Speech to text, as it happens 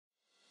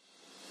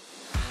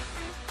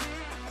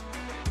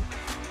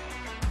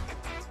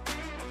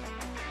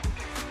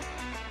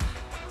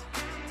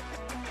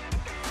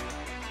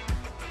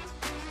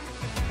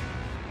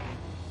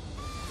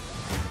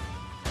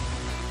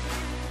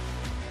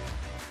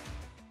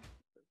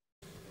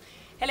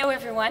Hello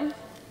everyone.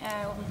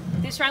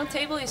 This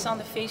roundtable is on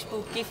the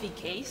Facebook Giphy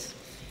case.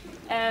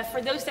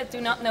 For those that do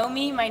not know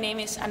me, my name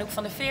is Anouk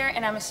van der Veer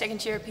and I'm a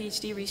second year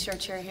PhD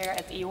researcher here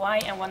at the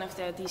EY and one of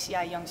the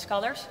DCI Young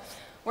Scholars,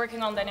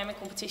 working on dynamic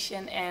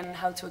competition and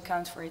how to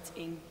account for it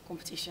in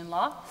competition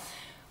law.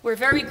 We're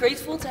very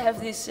grateful to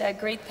have this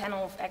great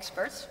panel of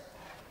experts.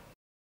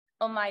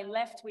 On my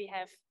left we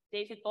have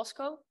David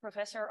Bosco,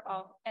 professor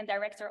and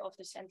director of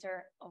the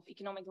Center of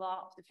Economic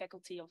Law of the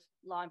Faculty of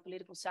Law and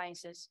Political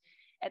Sciences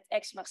at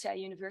Aix-Marseille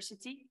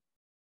University.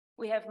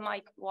 We have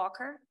Mike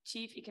Walker,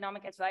 Chief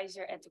Economic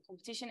Advisor at the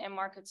Competition and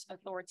Markets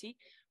Authority,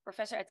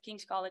 Professor at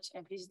King's College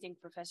and Visiting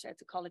Professor at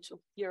the College of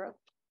Europe.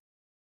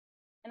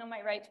 And on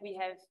my right, we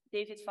have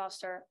David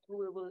Foster,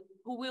 who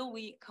will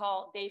we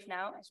call Dave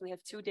now, as we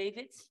have two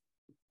Davids,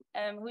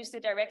 who is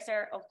the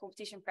Director of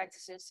Competition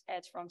Practices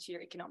at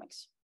Frontier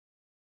Economics.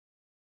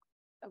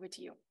 Over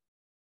to you.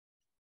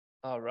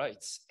 All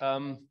right.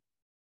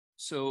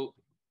 So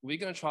we're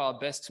going to try our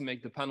best to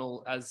make the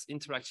panel as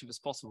interactive as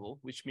possible,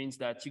 which means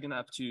that you're going to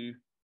have to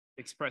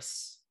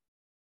express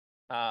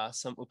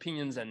some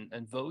opinions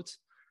and vote.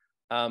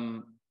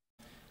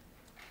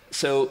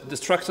 So the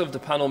structure of the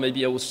panel,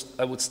 maybe I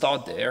would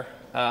start there.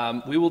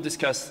 We will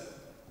discuss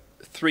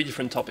three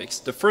different topics.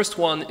 The first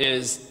one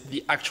is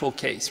the actual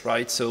case,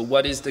 right? So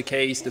what is the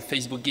case, the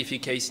Facebook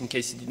Giphy case, in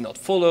case it did not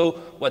follow?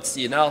 What's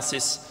the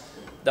analysis?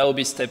 That will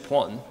be step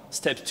one.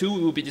 Step two,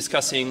 we will be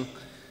discussing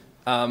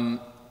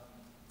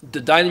the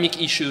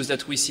dynamic issues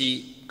that we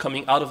see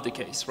coming out of the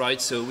case,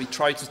 right? So we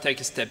try to take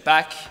a step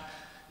back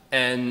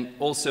and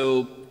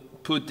also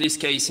put this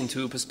case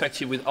into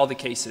perspective with other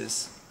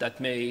cases that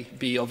may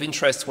be of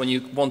interest when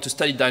you want to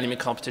study dynamic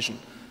competition.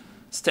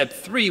 Step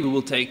three, we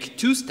will take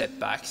two step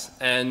backs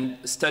and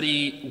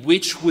study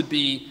which would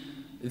be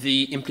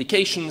the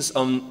implications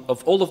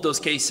of all of those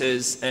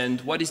cases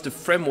and what is the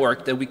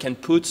framework that we can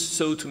put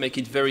so to make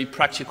it very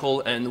practical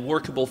and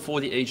workable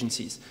for the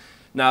agencies.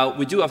 Now,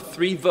 we do have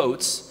three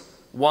votes,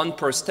 one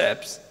per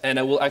step, and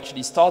I will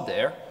actually start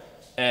there.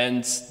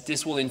 And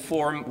this will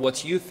inform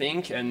what you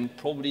think, and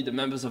probably the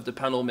members of the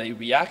panel may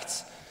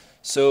react.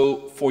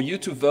 So for you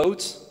to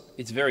vote,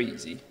 it's very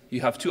easy.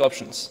 You have two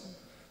options.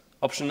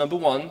 Option number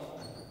one,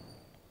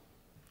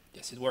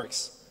 yes, it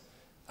works.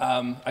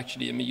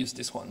 Actually, let me use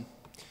this one.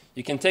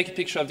 You can take a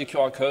picture of the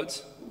QR code,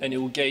 and it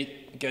will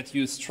get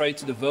you straight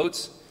to the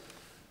vote.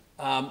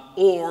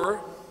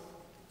 Or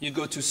you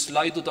go to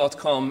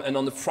slido.com, and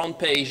on the front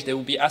page, they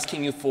will be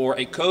asking you for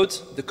a code.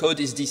 The code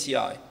is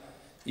DCI.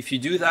 If you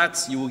do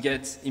that, you will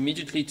get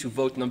immediately to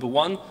vote number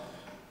one.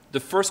 The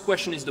first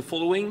question is the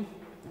following.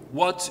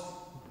 What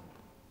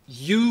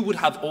you would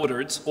have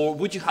ordered, or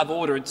would you have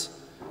ordered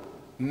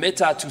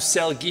Meta to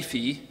sell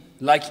Giphy,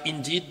 like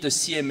indeed the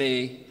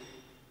CMA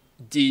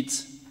did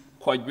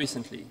quite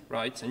recently,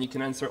 right? And you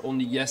can answer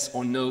only yes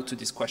or no to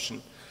this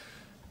question.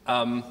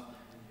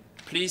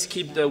 Please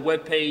keep the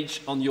web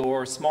page on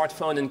your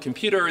smartphone and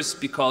computers,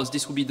 because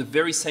this will be the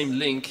very same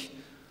link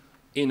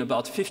in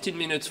about 15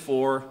 minutes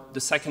for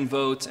the second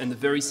vote and the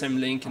very same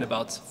link in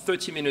about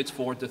 30 minutes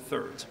for the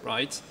third,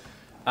 right?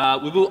 I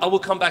will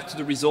come back to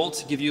the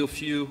results, give you a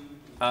few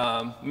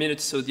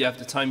minutes so you have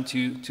the time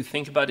to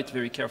think about it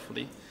very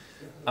carefully.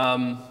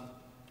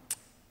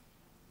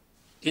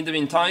 In the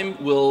meantime,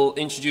 we'll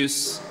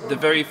introduce the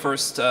very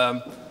first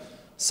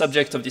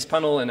subject of this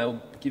panel, and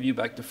I'll give you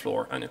back the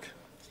floor, Anouk.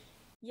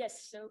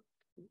 Yes,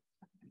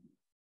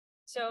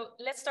 so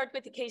let's start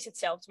with the case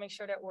itself to make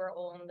sure that we're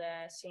all on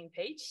the same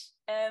page.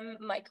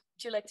 Mike,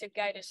 would you like to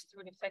guide us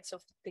through the facts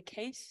of the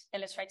case? And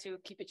let's try to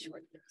keep it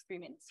short, 3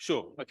 minutes.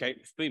 Sure, okay,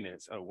 3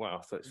 minutes. Oh, wow,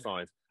 I thought it's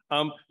 5.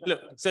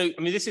 Look, so,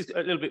 I mean, this is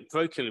a little bit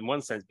parochial in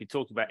one sense, be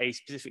talking about a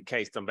specific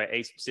case done by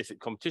a specific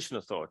competition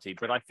authority,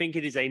 but I think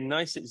it is a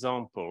nice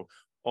example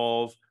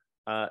of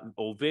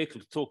or vehicle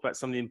to talk about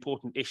some of the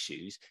important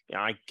issues.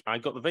 I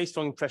got the very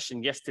strong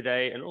impression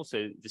yesterday and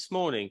also this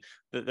morning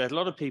that there's a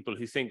lot of people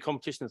who think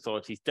competition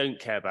authorities don't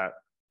care about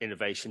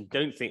innovation,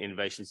 don't think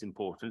innovation is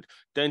important,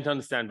 don't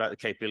understand about the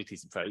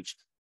capabilities approach,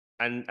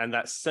 and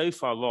that's so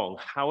far wrong.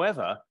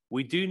 However,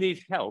 we do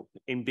need help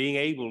in being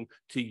able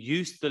to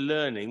use the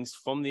learnings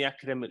from the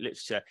academic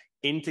literature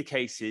into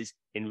cases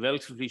in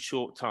relatively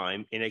short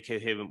time in a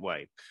coherent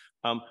way.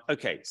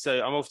 Okay, so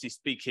I'm obviously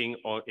speaking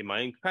in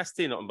my own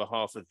capacity, not on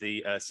behalf of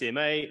the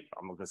CMA.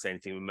 I'm not going to say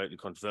anything remotely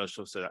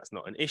controversial, so that's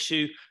not an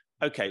issue.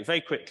 Okay, very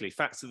quickly,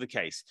 facts of the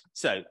case.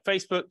 So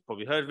Facebook,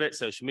 probably heard of it,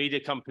 social media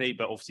company,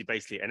 but obviously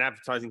basically an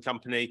advertising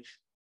company.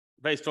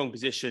 Very strong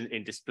position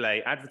in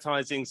display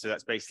advertising, so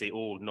that's basically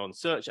all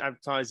non-search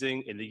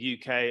advertising. In the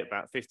UK,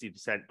 about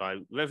 50% by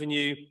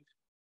revenue.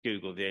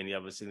 Google, the only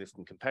other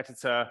significant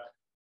competitor.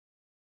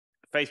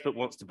 Facebook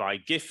wants to buy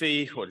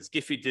Giphy. What does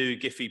Giphy do?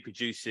 Giphy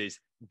produces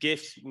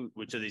GIFs,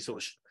 which are these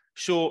sort of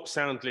short,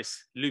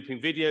 soundless looping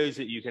videos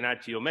that you can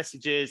add to your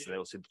messages. And they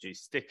also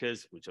produce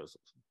stickers, which are sort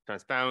of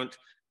transparent.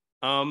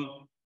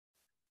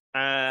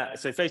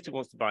 So Facebook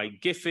wants to buy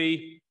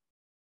Giphy.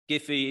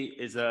 Giphy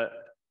is a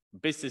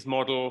business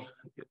model,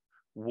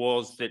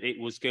 was that it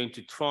was going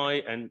to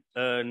try and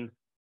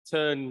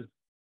turn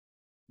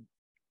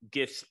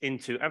GIFs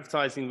into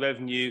advertising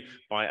revenue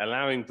by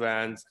allowing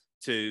brands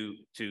to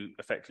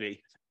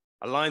effectively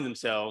align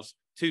themselves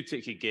to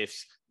particular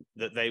GIFs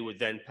that they would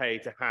then pay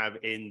to have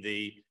in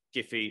the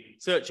Giphy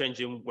search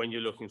engine when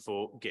you're looking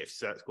for GIFs.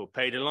 So that's called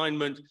paid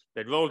alignment.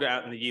 They'd rolled it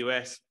out in the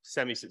US,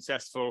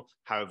 semi-successful.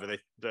 However,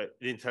 the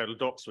internal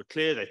docs were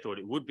clear. They thought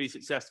it would be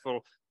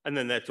successful. And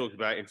then they're talking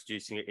about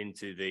introducing it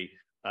into the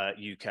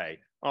UK.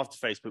 After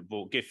Facebook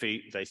bought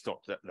Giphy, they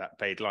stopped that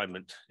paid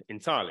alignment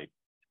entirely.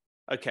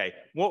 Okay,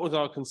 what was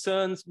our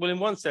concerns? Well, in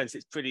one sense,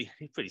 it's pretty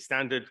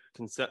standard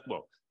concern.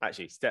 Well,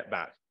 actually, step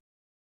back.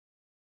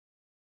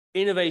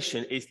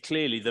 Innovation is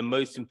clearly the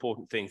most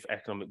important thing for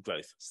economic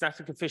growth.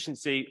 Static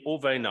efficiency, all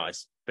very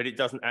nice, but it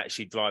doesn't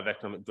actually drive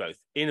economic growth.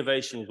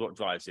 Innovation is what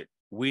drives it.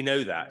 We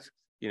know that.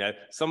 You know,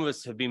 some of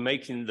us have been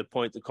making the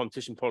point that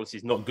competition policy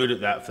is not good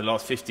at that for the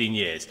last 15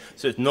 years.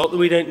 So it's not that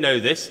we don't know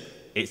this,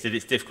 it's that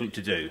it's difficult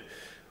to do.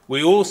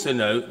 We also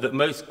know that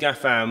most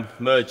GAFAM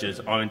mergers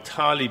are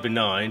entirely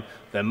benign.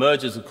 They're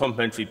mergers of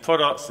complementary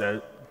products. They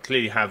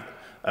clearly have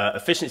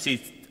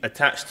efficiencies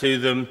attached to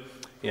them.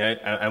 You know,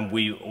 and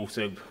we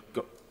also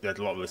there's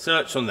a lot of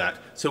research on that.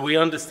 So we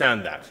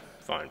understand that.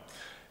 Fine.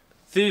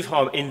 Theory of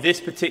harm in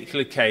this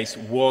particular case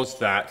was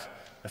that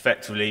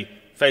effectively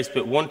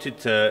Facebook wanted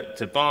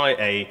to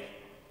buy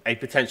a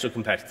potential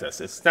competitor.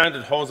 So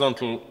standard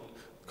horizontal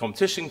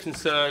competition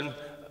concern,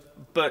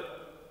 but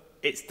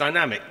it's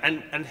dynamic.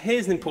 And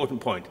here's an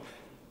important point.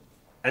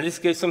 And this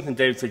goes to something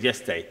David said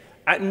yesterday.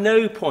 At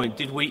no point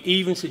did we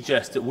even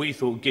suggest that we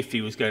thought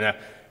Giphy was going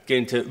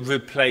to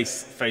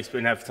replace Facebook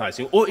in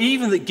advertising, or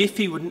even that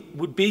Giphy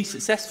would be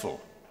successful.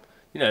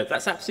 You know,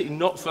 that's absolutely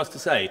not for us to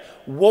say.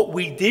 What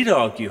we did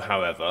argue,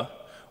 however,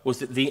 was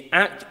that the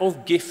act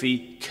of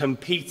Giphy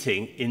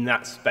competing in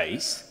that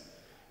space,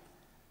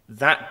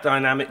 that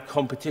dynamic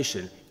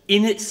competition,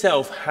 in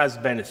itself has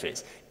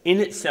benefits. In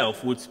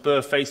itself would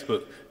spur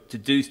Facebook to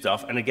do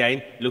stuff. And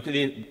again, look at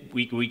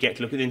we get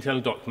to look at the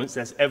internal documents.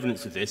 There's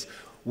evidence of this.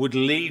 Would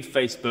lead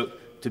Facebook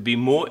to be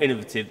more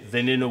innovative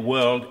than in a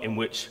world in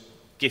which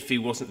Giphy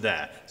wasn't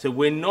there. So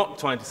we're not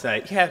trying to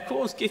say, yeah, of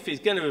course, Giphy is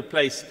going to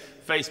replace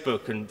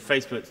Facebook, and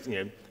Facebook, you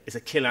know, is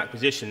a kill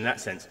acquisition in that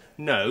sense.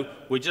 No,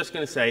 we're just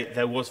going to say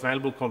there was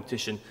valuable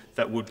competition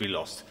that would be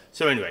lost.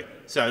 So anyway,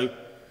 so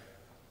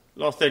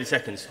last 30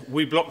 seconds,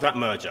 we blocked that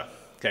merger.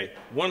 Okay,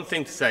 one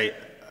thing to say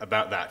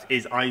about that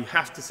is I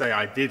have to say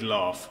I did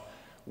laugh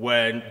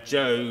when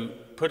Joe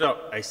put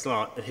up a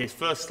slide, his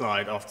first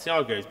slide after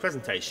Thiago's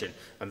presentation,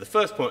 and the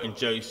first point in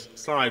Joe's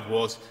slide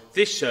was,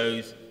 this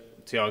shows,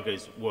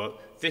 Thiago's work,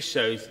 this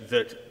shows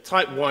that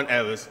type 1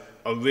 errors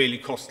are really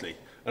costly.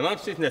 And I'm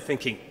sitting there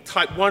thinking,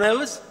 type 1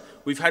 errors?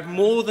 We've had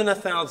more than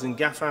 1,000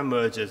 GAFAM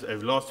mergers over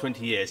the last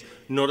 20 years,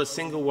 not a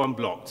single one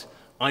blocked.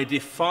 I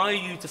defy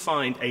you to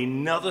find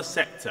another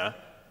sector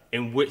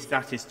in which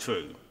that is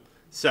true.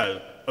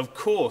 So, of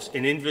course,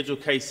 in individual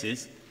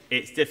cases,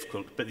 it's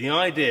difficult, but the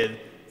idea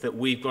that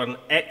we've got an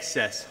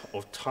excess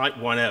of type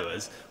 1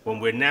 errors when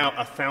we're now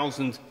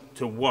 1,000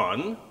 to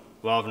 1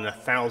 rather than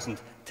 1,000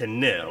 to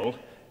 0,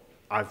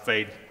 I'm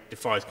afraid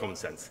defies common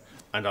sense.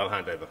 And I'll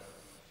hand over.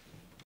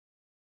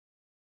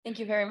 Thank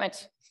you very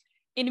much.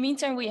 In the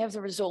meantime, we have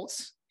the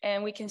results,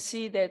 and we can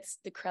see that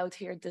the crowd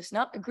here does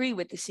not agree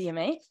with the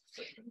CMA.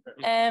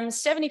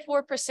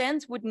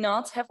 74% would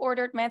not have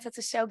ordered Meta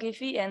to sell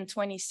Giphy, and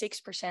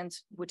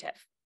 26% would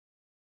have.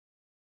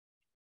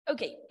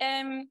 Okay,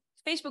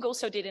 Facebook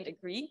also didn't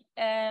agree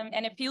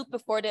and appealed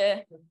before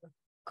the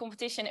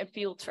Competition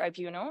Appeal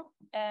Tribunal.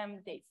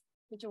 Dave,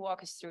 could you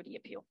walk us through the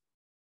appeal?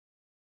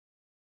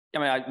 I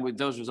mean, with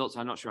those results,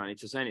 I'm not sure I need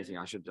to say anything.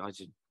 I should,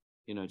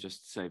 you know,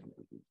 just say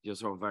you're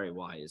sort of very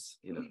wise,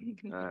 you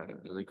know,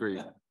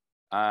 agree.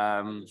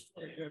 And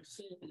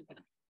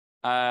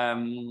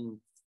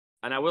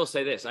I will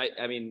say this,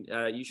 I mean,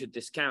 you should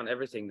discount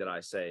everything that I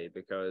say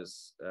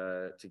because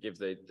to give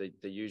the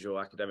usual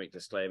academic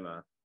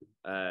disclaimer,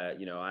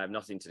 you know, I have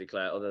nothing to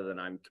declare other than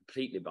I'm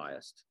completely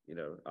biased. You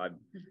know,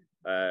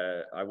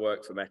 I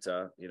work for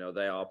Meta, you know,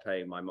 they are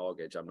paying my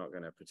mortgage. I'm not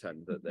going to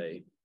pretend that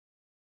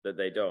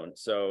they don't.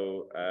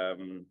 So,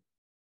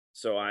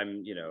 so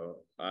I'm, you know,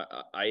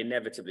 I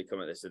inevitably come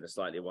at this in a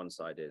slightly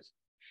one-sided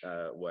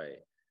way.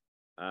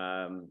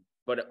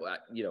 But,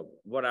 you know,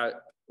 what I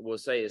will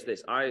say is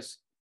this, I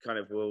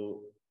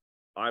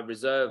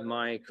reserve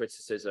my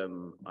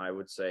criticism, I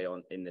would say,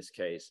 in this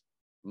case,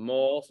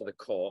 more for the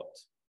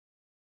court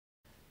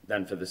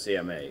than for the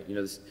CMA. You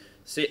know, the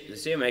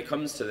CMA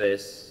comes to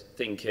this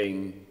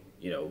thinking,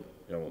 you know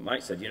what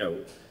Mike said, you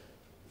know,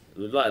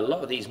 a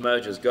lot of these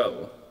mergers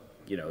go,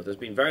 you know, there's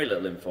been very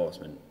little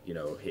enforcement, you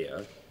know,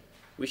 here.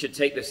 We should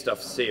take this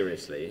stuff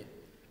seriously.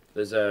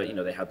 There's a, you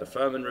know, they had the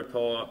Furman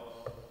report.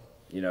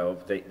 You know,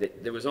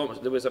 there was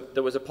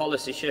a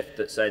policy shift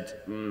that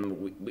said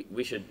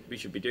we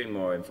should be doing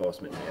more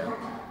enforcement here,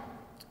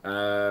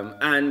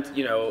 and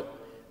you know,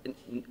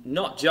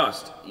 not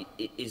just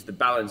is the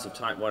balance of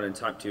type 1 and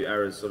type 2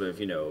 errors sort of,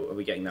 you know, are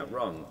we getting that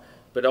wrong,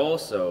 but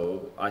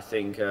also I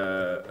think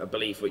a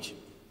belief which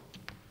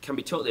can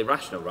be totally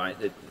irrational, right?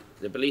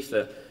 The belief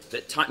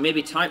that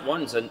maybe type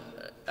 1s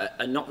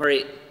are not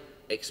very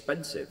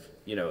expensive.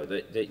 You know,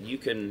 that you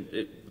can,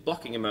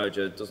 blocking a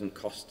merger doesn't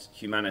cost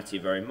humanity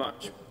very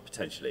much,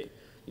 potentially.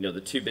 You know,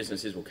 the two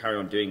businesses will carry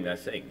on doing their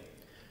thing.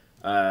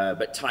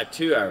 But type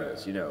 2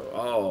 errors, you know,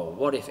 oh,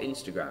 what if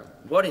Instagram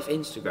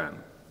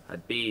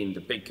had been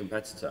the big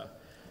competitor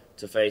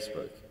to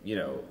Facebook? You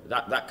know,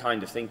 that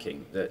kind of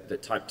thinking,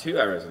 that type 2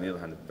 errors, on the other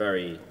hand, are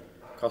very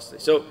costly.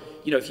 So,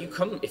 you know, if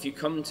you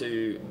come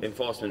to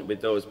enforcement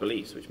with those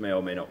beliefs, which may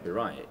or may not be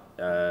right,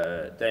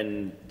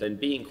 then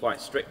being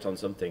quite strict on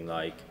something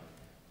like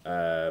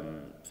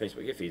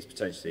Facebook Giphy is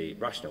potentially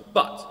rational.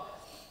 But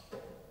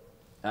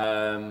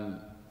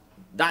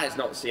that is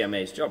not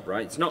CMA's job,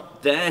 right? It's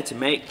not there to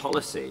make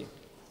policy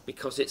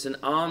because it's an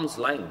arm's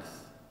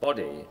length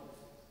body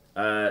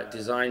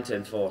designed to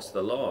enforce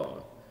the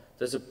law.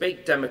 There's a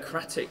big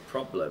democratic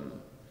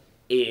problem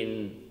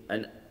in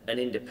an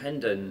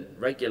independent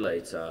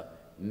regulator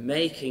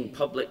making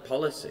public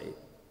policy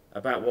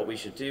about what we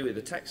should do with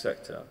the tech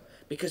sector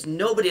because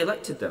nobody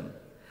elected them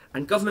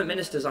and government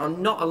ministers are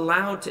not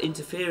allowed to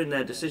interfere in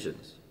their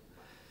decisions.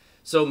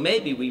 So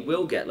maybe we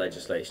will get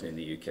legislation in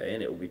the UK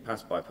and it will be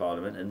passed by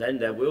Parliament, and then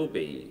there will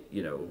be,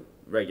 you know,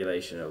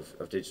 regulation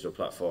of digital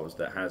platforms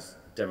that has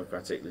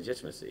democratic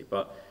legitimacy.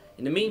 But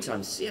in the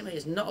meantime, CMA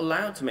is not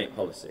allowed to make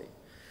policy.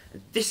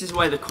 And this is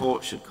where the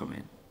court should come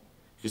in.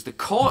 Because the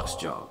court's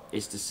job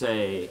is to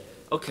say,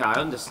 okay, I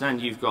understand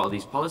you've got all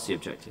these policy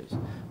objectives,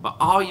 but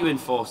are you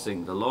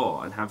enforcing the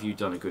law and have you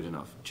done a good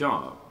enough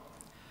job?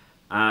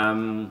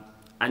 And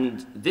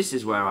this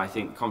is where I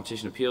think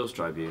Competition Appeals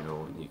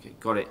Tribunal in the UK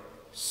got it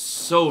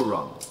so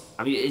wrong.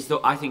 I mean,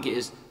 I think it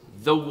is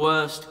the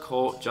worst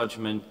court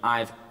judgment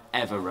I've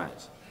ever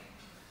read.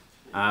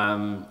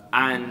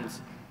 And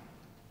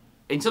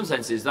in some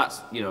senses,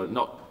 that's, you know,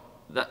 not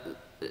that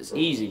it's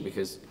easy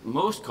because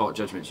most court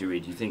judgments you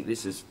read, you think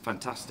this is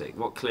fantastic.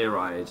 What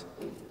clear-eyed,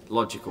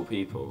 logical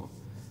people.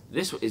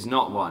 This is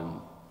not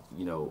one,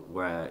 you know,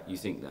 where you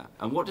think that.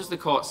 And what does the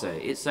court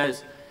say? It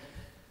says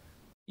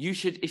you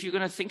should, if you're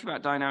going to think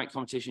about dynamic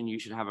competition, you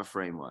should have a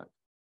framework.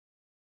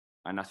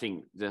 And I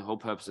think the whole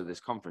purpose of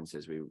this conference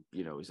is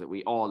is that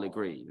we all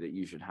agree that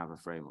you should have a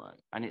framework.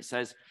 And it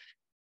says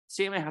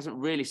CMA hasn't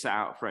really set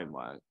out a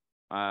framework,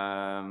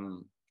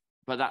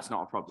 but that's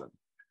not a problem.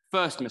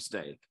 First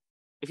mistake.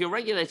 If your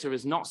regulator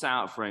has not set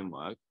out a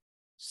framework,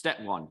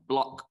 step one,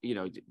 block, you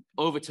know,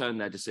 overturn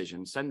their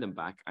decision, send them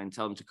back and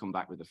tell them to come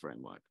back with a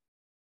framework.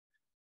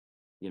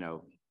 You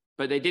know,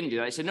 but they didn't do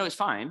that. They said, no, it's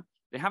fine.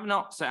 They have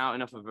not set out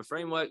enough of a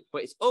framework,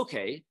 but it's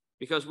okay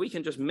because we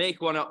can just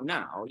make one up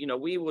now. You know,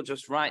 we will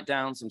just write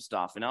down some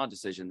stuff in our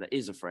decision that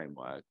is a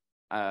framework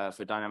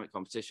for dynamic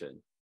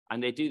competition.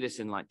 And they do this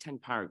in like 10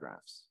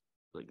 paragraphs,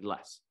 like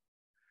less.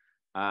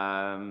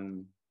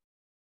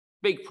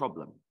 Big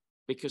problem.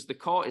 Because the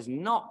court is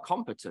not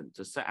competent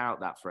to set out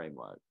that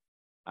framework.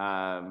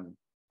 I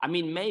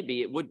mean,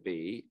 maybe it would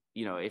be,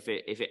 you know, if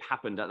it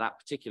happened at that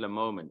particular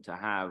moment to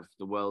have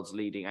the world's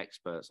leading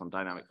experts on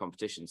dynamic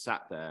competition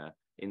sat there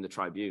in the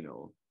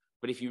tribunal.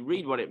 But if you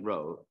read what it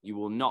wrote, you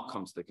will not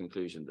come to the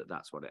conclusion that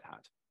that's what it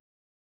had.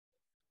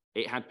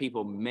 It had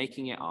people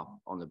making it up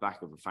on the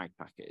back of a fag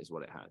packet is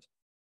what it had.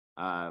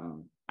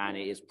 And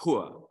it is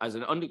poor. As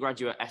an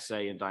undergraduate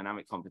essay in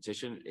dynamic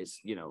competition, it's,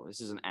 you know,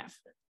 this is an F.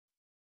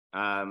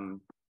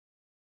 And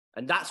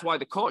that's why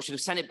the court should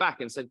have sent it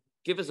back and said,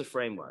 give us a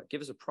framework,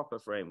 give us a proper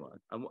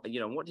framework. And, you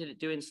know, what did it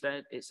do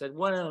instead? It said,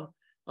 well,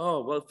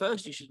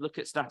 first you should look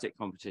at static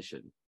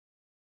competition.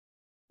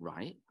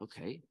 Right,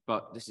 okay,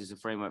 but this is a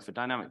framework for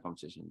dynamic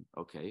competition,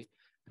 okay.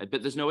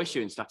 But there's no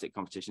issue in static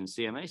competition.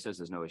 CMA says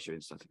there's no issue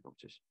in static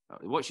competition.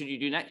 What should you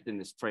do next in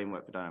this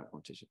framework for dynamic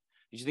competition?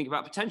 You should think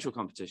about potential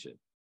competition.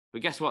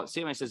 But guess what?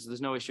 CMA says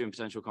there's no issue in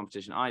potential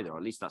competition either, or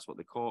at least that's what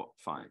the court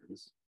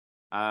finds.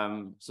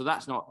 So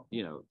that's not,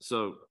 you know,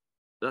 so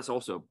that's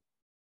also,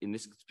 in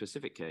this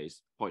specific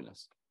case,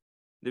 pointless.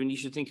 Then you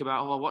should think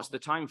about, well, what's the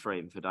time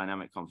frame for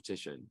dynamic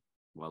competition?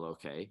 Well,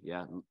 okay,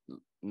 yeah,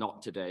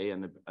 not today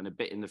and a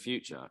bit in the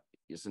future.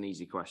 It's an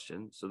easy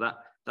question. So that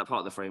part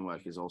of the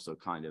framework is also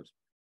kind of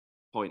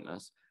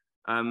pointless.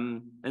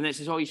 And then it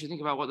says, oh, you should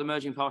think about what the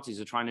merging parties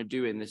are trying to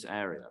do in this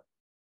area.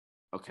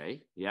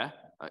 Okay, yeah,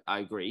 I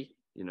agree.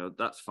 You know,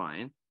 that's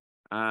fine.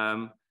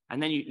 And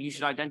then you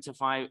should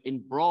identify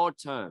in broad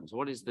terms,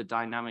 what is the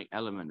dynamic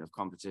element of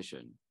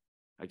competition?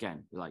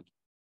 Again, like,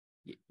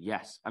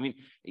 yes. I mean,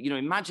 you know,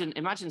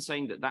 imagine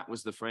saying that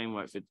was the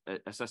framework for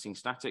assessing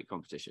static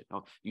competition.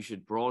 Oh, you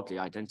should broadly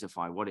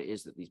identify what it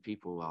is that these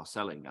people are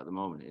selling at the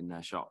moment in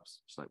their shops.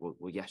 It's like,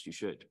 well, yes, you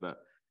should. But,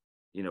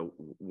 you know,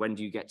 when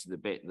do you get to the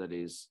bit that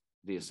is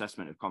the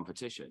assessment of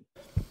competition?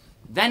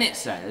 Then it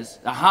says,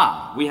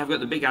 aha, we have got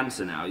the big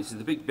answer now. This is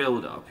the big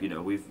build-up. You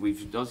know,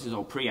 this is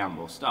all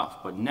preamble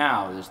stuff. But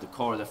now there's the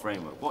core of the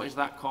framework. What is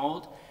that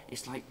called?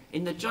 It's like,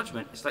 in the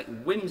judgment, it's like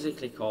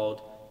whimsically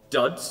called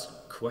duds, ?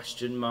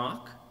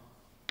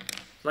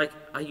 Like,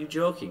 are you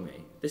joking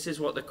me? This is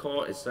what the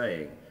court is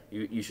saying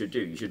you should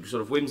do. You should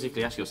sort of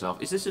whimsically ask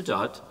yourself, is this a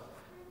dud?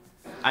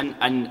 And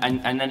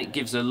then it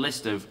gives a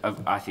list of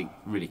I think,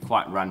 really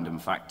quite random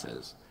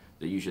factors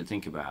that you should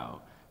think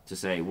about to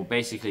say, well,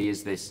 basically,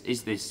 is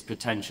this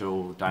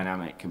potential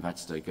dynamic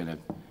competitor going to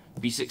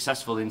be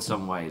successful in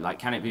some way? Like,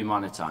 can it be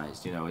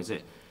monetized? You know, is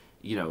it,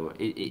 you know,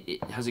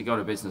 has it got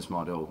a business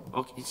model?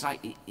 Okay, it's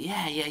like,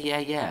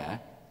 yeah.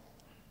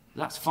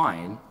 That's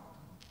fine.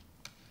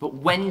 But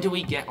when do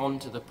we get on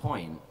to the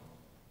point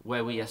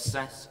where we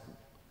assess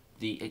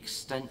the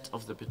extent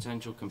of the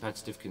potential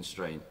competitive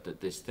constraint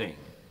that this thing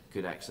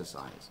could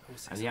exercise?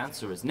 And the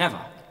answer is never.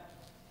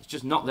 It's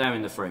just not there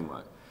in the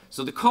framework.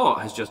 So the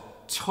court has just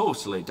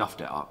totally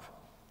duffed it up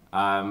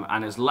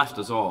and has left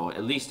us all,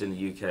 at least in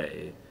the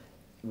UK,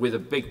 with a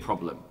big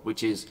problem,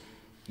 which is,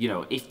 you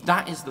know, if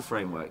that is the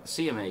framework, the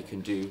CMA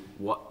can do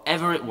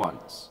whatever it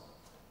wants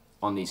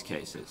on these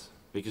cases,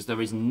 because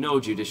there is no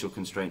judicial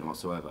constraint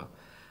whatsoever.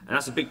 And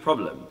that's a big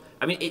problem.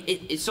 I mean,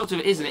 it sort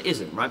of is and it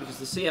isn't, right? Because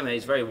the CMA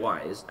is very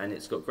wise, and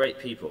it's got great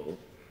people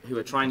who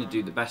are trying to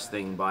do the best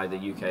thing by the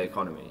UK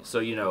economy. So,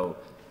 you know,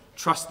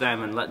 trust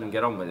them and let them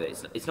get on with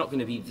it. It's not going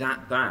to be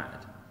that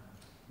bad.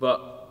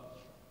 But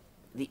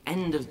the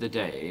end of the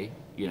day,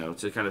 you know,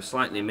 to kind of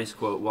slightly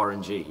misquote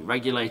Warren G,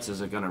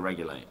 regulators are going to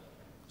regulate.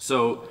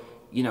 So,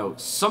 you know,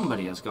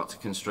 somebody has got to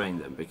constrain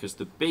them, because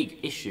the big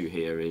issue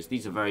here is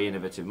these are very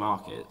innovative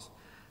markets.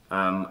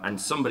 And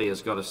somebody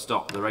has got to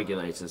stop the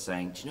regulators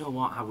saying, do you know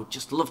what, I would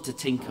just love to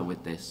tinker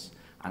with this,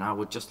 and I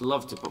would just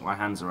love to put my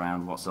hands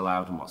around what's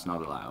allowed and what's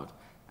not allowed.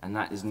 And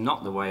that is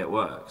not the way it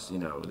works. You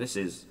know, this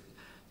is,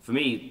 for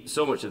me,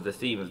 so much of the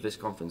theme of this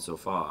conference so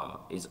far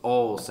is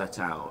all set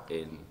out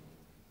in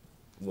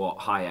what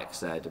Hayek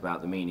said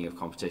about the meaning of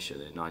competition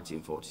in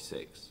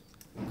 1946.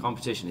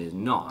 Competition is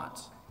not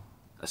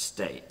a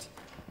state.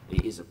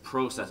 It is a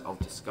process of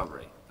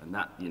discovery. And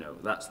that, you know,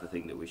 that's the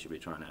thing that we should be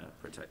trying to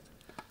protect.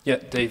 Yeah,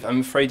 Dave,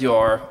 I'm afraid you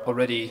are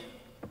already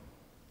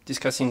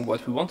discussing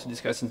what we want to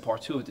discuss in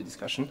part 2 of the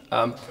discussion.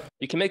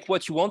 You can make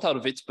what you want out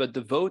of it, but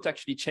the vote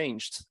actually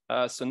changed.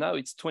 So now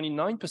it's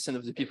 29%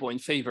 of the people in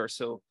favor.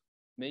 So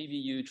maybe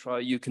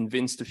you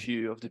convinced a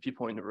few of the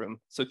people in the room.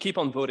 So keep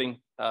on voting,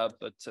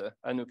 but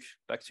Anouk,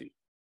 back to you.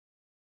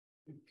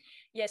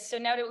 Yes, so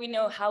now that we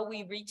know how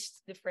we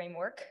reached the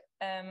framework,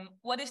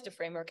 what is the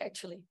framework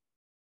actually?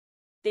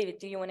 David,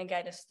 do you want to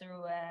guide us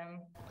through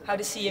how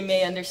the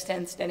CMA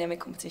understands dynamic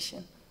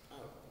competition?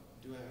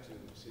 Do I have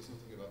to say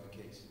something about the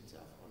case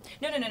itself?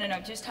 No.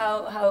 Just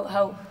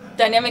how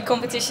dynamic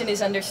competition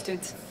is understood.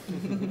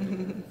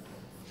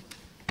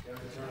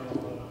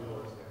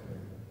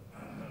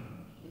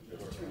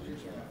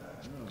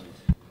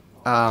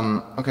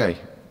 Okay,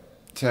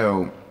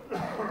 so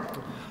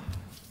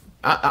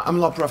I'm a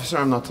law professor.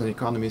 I'm not an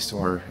economist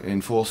or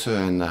enforcer,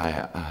 and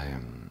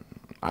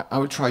I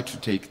would try to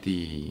take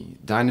the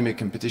dynamic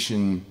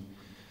competition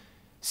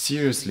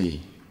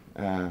seriously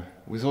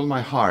with all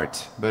my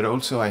heart, but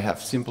also I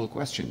have simple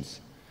questions.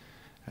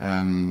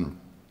 I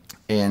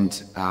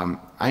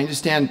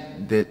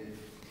understand that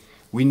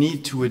we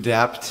need to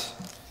adapt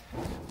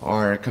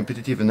our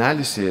competitive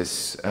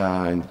analysis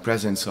in the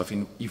presence of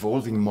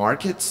evolving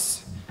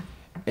markets,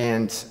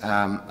 and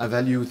I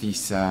value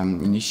this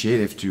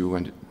initiative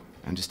to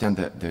understand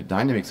the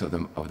dynamics of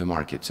the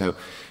market. So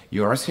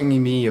you're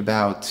asking me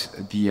about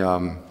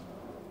the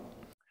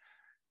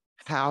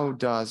how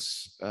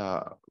does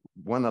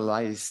one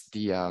analyze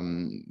the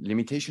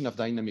limitation of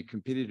dynamic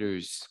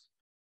competitors'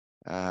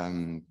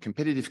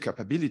 competitive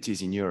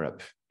capabilities in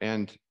Europe.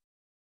 And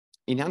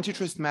in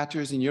antitrust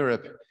matters in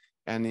Europe,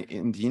 and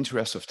in the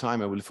interest of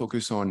time, I will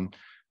focus on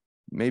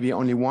maybe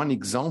only one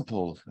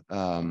example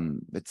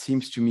that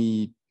seems to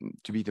me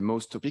to be the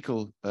most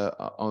topical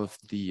of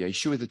the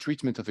issue with the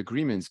treatment of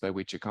agreements by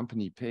which a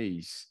company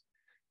pays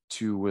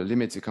to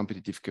limit the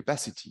competitive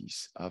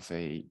capacities of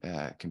a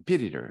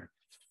competitor.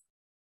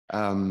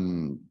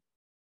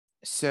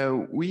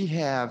 So we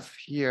have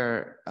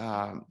here,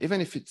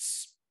 even if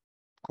it's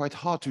quite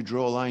hard to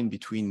draw a line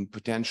between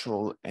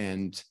potential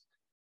and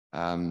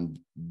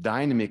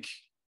dynamic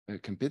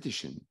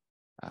competition,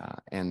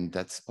 and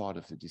that's part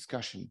of the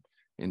discussion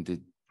in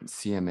the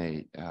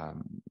CMA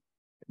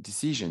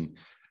decision.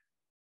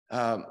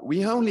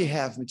 We only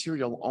have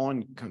material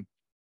on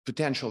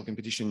potential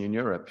competition in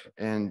Europe,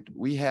 and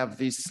we have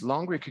this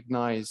long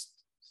recognized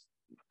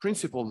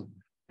principle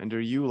under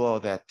EU law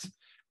that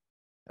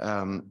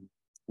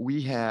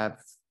we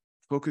have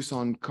focus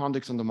on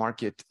conduct on the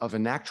market of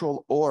an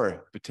actual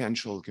or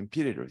potential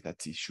competitor.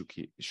 That's the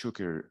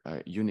Schuker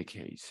unit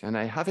case. And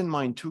I have in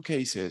mind two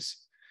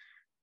cases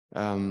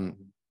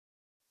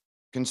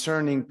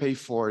concerning pay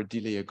for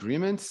delay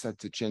agreements.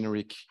 That's the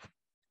generic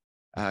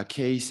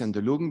case and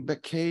the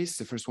Lugenbeck case,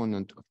 the first one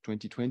in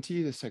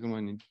 2020, the second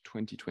one in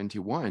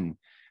 2021.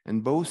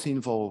 And both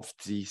involved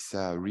these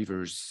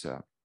reverse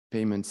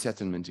payment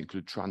settlement,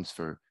 include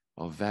transfer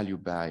of value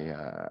by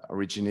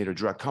originator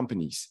drug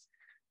companies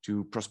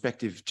to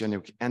prospective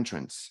generic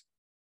entrants.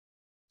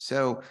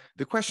 So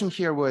the question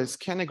here was,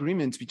 can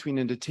agreements between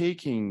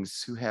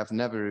undertakings who have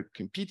never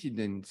competed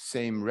in the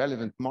same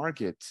relevant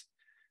market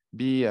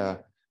be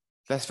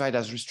classified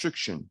as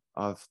restriction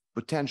of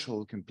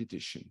potential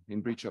competition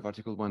in breach of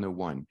Article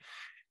 101?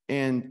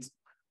 And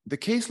the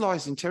case law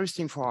is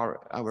interesting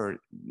for our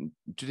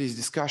today's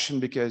discussion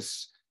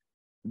because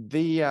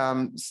the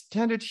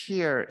standard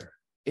here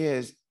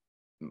is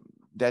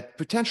that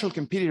potential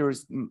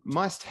competitors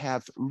must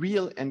have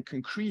real and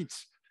concrete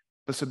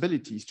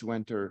possibilities to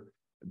enter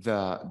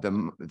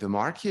the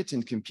market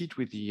and compete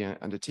with the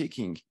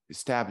undertaking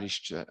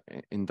established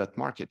in that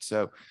market.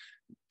 So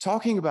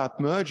talking about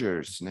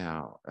mergers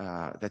now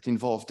that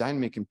involve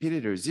dynamic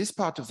competitors, this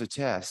part of the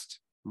test,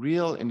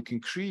 real and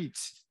concrete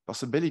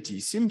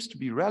possibilities, seems to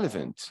be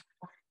relevant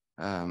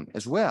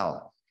as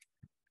well.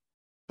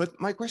 But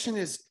my question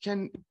is,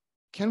 can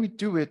we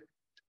do it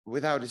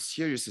without a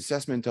serious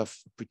assessment of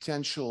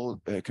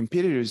potential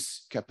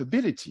competitors'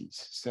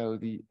 capabilities? So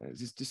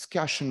this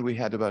discussion we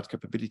had about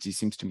capability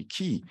seems to me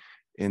key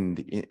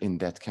in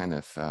that kind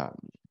of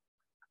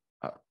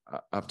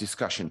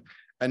discussion.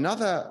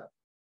 Another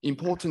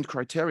important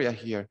criteria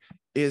here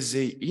is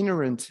the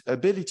inherent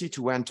ability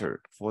to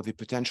enter for the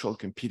potential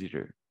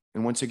competitor.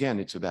 And once again,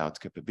 it's about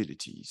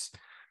capabilities.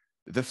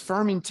 The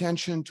firm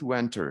intention to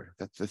enter,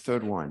 that's the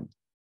third one.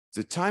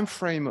 The time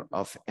frame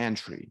of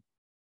entry.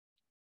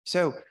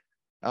 So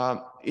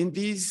in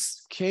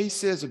these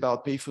cases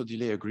about pay for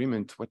delay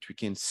agreement, what we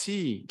can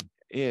see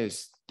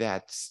is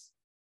that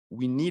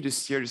we need a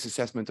serious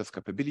assessment of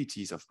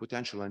capabilities of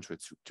potential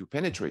entrants to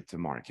penetrate the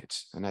market.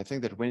 And I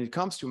think that when it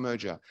comes to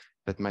merger,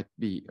 that might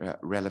be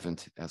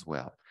relevant as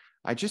well.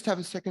 I just have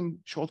a second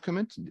short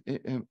comment.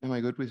 Am I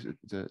good with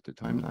the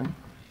timeline?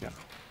 Yeah.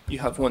 You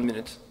have 1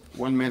 minute.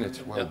 1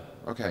 minute, well,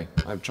 yeah. Okay,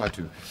 I'll try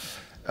to.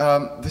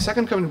 The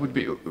second comment would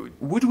be,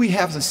 would we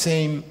have the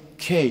same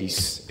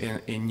case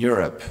in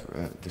Europe,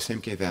 the same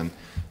case than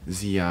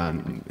the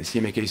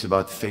CMA case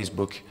about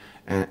Facebook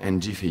and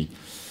Giphy?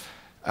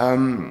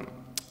 I'm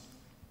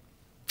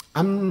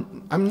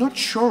not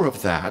sure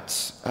of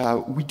that.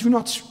 We do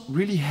not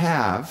really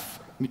have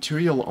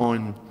material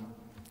on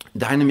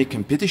dynamic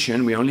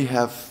competition. We only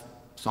have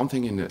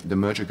something in the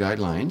merger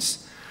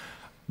guidelines,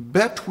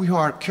 but we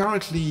are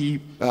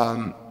currently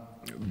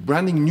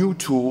branding new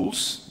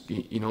tools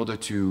in order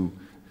to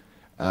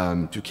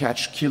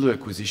catch killer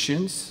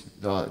acquisitions.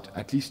 There are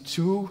at least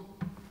two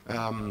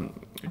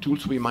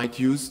tools we might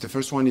use. The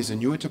first one is a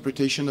new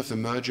interpretation of the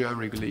merger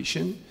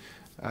regulation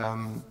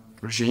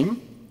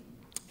regime,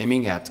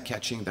 aiming at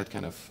catching that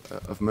kind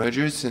of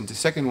mergers. And the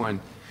second one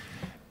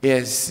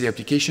is the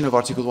application of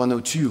Article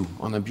 102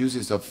 on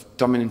abuses of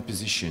dominant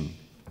position.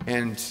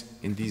 And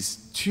in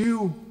these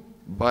two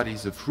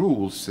bodies of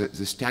rules,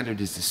 the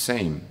standard is the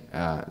same.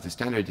 The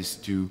standard is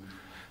to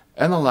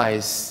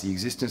analyze the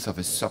existence of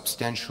a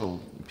substantial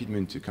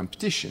impediment to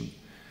competition.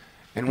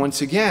 And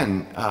once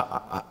again,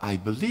 I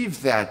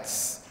believe that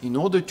in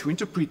order to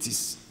interpret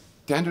this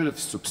standard of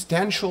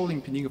substantial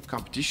impeding of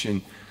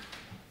competition,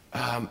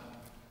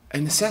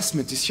 an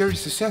assessment, a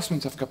serious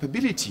assessment of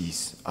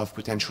capabilities of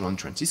potential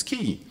entrants is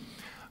key.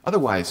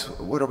 Otherwise,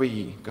 what are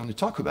we going to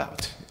talk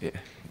about,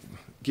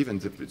 given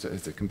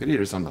the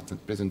competitors are not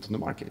present in the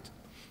market?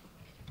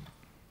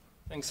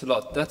 Thanks a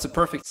lot. That's a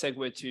perfect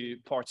segue to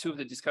part 2 of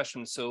the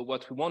discussion. So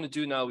what we want to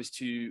do now is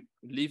to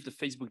leave the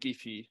Facebook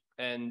Giphy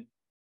and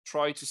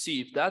try to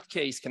see if that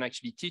case can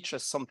actually teach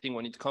us something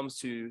when it comes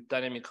to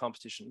dynamic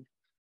competition.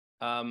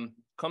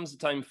 Comes the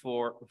time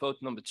for vote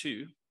number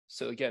 2.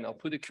 So again, I'll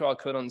put the QR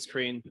code on the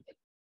screen.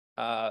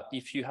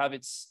 If you have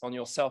it on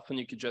your cell phone,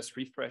 you could just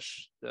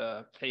refresh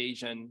the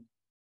page. And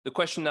the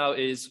question now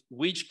is,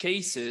 which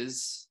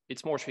cases,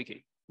 it's more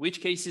tricky,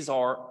 which cases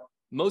are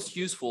most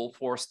useful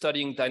for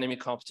studying dynamic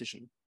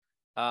competition?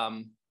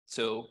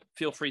 So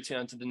feel free to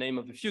enter the name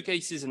of a few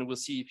cases, and we'll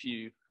see if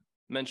you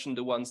mention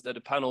the ones that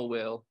the panel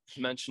will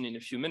mention in a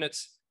few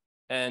minutes.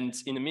 And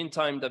in the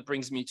meantime, that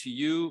brings me to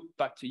you,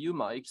 back to you,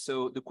 Mike.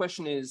 So the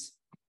question is,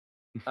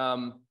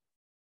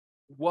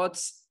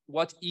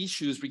 what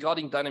issues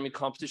regarding dynamic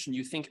competition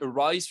you think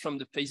arise from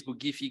the Facebook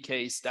Giphy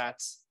case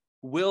that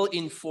will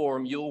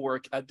inform your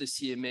work at the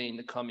CMA in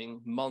the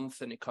coming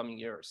month and the coming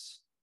years?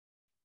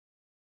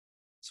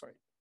 Sorry.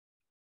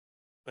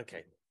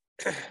 Okay.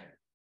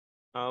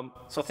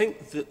 So I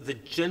think the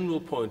general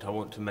point I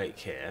want to make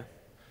here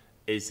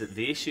is that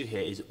the issue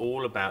here is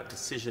all about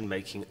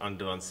decision-making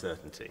under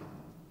uncertainty.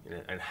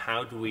 And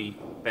how do we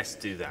best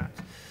do that?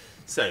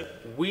 So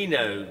we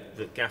know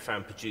that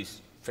GAFAM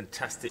produce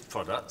fantastic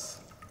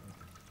products.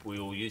 We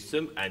all use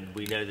them, and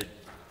we know that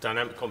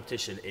dynamic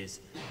competition is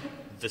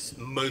the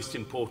most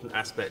important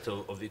aspect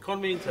of the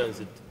economy in terms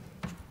of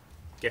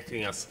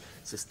getting us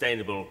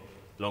sustainable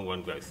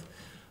long-run growth.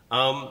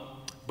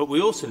 But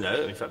we also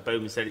know, in fact,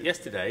 Bowman said it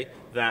yesterday,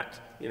 that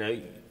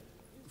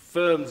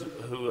firms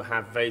who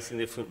have very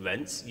significant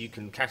rents, you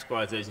can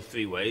categorise those in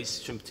 3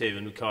 ways: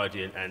 Schumpeterian,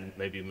 Ricardian, and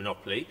maybe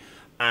monopoly.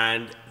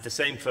 And the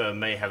same firm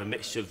may have a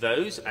mixture of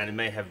those, and it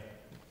may have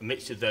a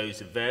mixture of those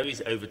that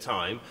varies over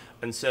time.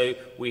 And so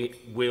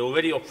we're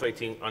already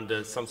operating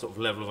under some sort of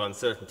level of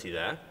uncertainty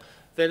there.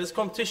 Then as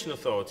competition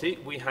authority,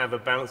 we have a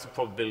balance of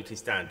probability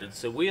standards.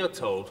 So we are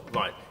told,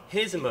 right,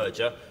 here's a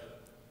merger.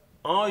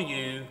 Are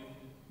you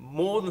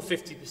more than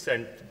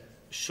 50%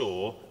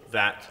 sure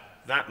that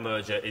that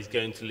merger is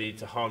going to lead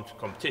to harm to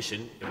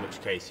competition, in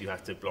which case you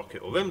have to block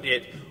it or remedy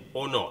it,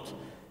 or not.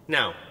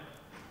 Now,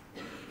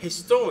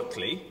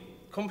 historically,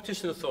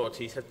 competition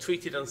authorities have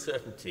treated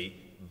uncertainty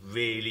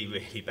really,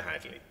 really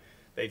badly.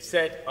 They've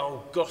said,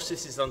 oh gosh,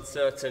 this is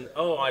uncertain,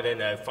 oh, I don't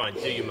know, fine,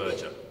 do your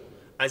merger.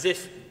 As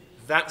if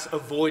that's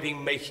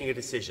avoiding making a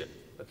decision.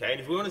 Okay,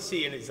 and if we want to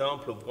see an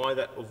example of where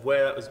that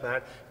was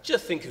bad,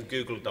 just think of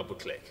Google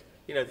DoubleClick.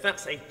 You know,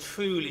 that's a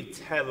truly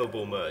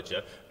terrible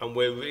merger, and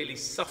we're really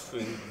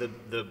suffering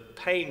the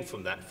pain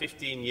from that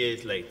 15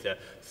 years later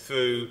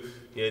through,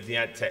 you know, the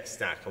ad tech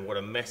stack and what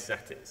a mess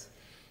that is.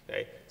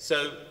 Okay,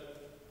 so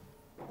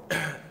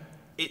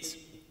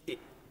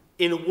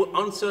in an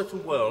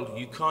uncertain world,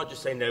 you can't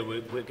just say, no,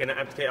 we're going to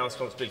abdicate our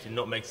responsibility and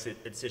not make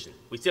a decision.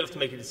 We still have to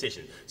make a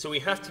decision. So we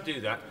have to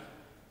do that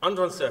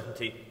under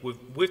uncertainty,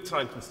 with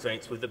time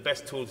constraints, with the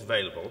best tools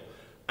available.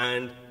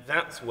 And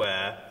that's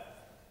where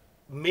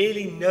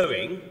merely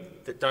knowing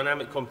that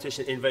dynamic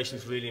competition innovation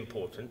is really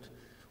important,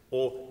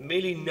 or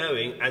merely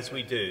knowing, as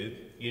we do,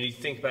 you need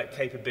to think about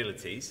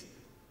capabilities,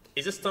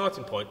 is a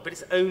starting point, but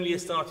it's only a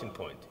starting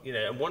point. You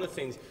know, and one of the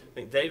things I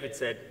think David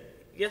said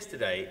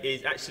yesterday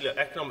is actually, look,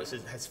 economics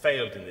has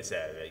failed in this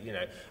area, you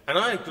know. And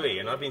I agree,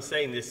 and I've been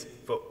saying this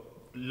for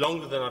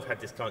longer than I've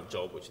had this current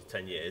job, which is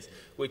 10 years,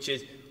 which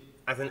is,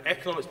 as an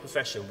economics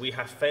profession, we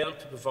have failed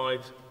to provide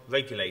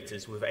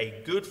regulators with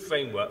a good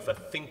framework for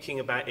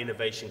thinking about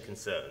innovation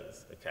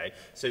concerns, okay?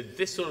 So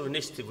this sort of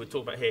initiative we're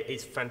talking about here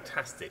is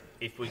fantastic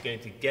if we're going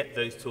to get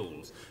those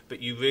tools, but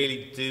you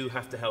really do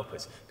have to help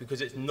us,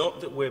 because it's not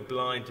that we're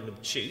blind and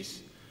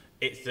obtuse,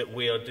 it's that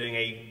we are doing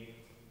a,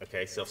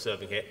 okay,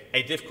 self-serving here,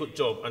 a difficult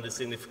job under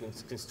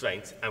significant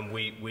constraints, and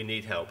we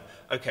need help.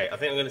 Okay, I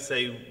think I'm going to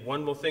say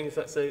one more thing, if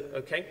that's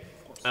okay.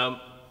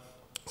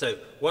 So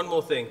one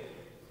more thing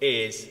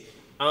is,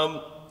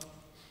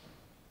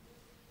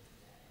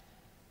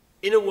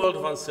 in a world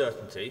of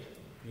uncertainty,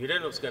 you don't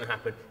know what's going to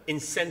happen,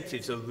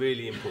 incentives are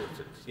really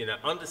important. You know,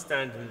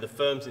 understanding the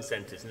firm's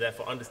incentives and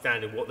therefore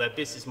understanding what their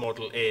business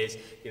model is,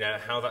 you know,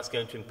 how that's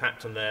going to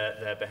impact on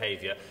their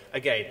behaviour.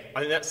 Again, I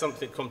think that's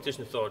something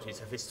competition authorities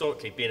have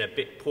historically been a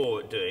bit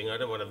poor at doing. I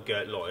don't want to go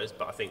at lawyers,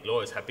 but I think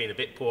lawyers have been a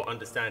bit poor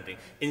understanding.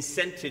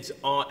 Incentives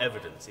are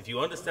evidence. If you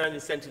understand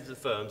incentives of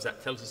the firms,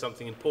 that tells you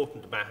something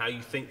important about how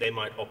you think they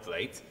might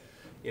operate.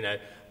 You know,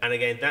 and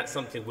again, that's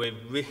something we're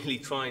really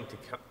trying to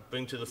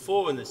bring to the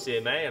fore in the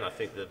CMA, and I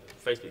think the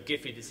Facebook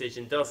Giphy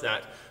decision does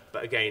that.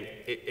 But again,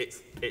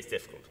 it's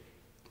difficult.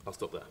 I'll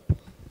stop there.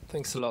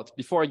 Thanks a lot.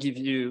 Before I give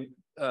you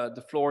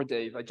the floor,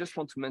 Dave, I just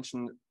want to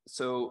mention,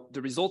 so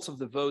the results of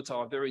the vote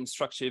are very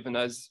instructive, and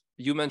as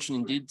you mentioned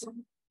indeed,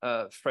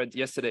 Fred,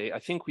 yesterday, I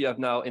think we have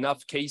now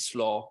enough case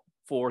law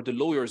for the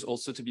lawyers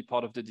also to be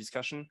part of the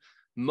discussion.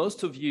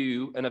 Most of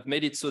you, and I've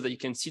made it so that you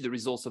can see the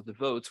results of the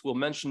vote, will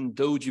mention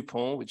Doe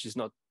Dupont, which is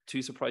not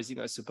too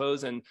surprising, I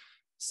suppose, and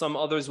some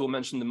others will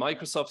mention the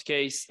Microsoft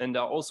case, and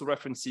there are also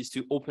references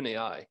to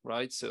OpenAI,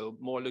 right? So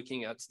more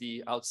looking at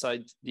the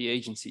outside the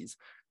agencies.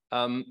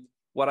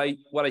 What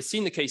I see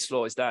in the case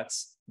law is that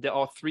there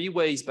are three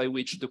ways by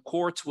which the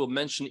court will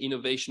mention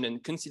innovation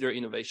and consider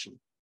innovation.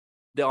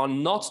 They are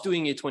not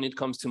doing it when it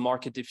comes to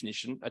market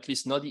definition, at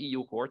least not the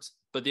EU court,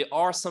 but they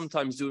are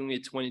sometimes doing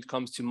it when it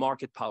comes to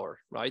market power,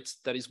 right?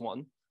 That is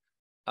one,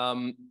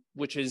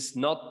 which is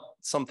not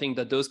something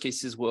that those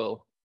cases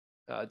will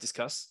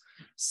discuss.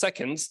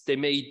 Second, they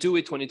may do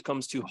it when it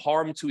comes to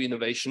harm to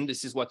innovation.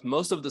 This is what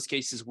most of those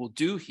cases will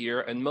do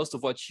here, and most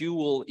of what you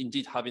will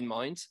indeed have in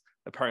mind,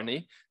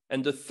 apparently.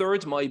 And the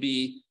third might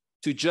be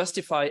to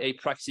justify a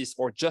practice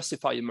or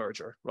justify a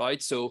merger,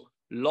 right? So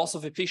loss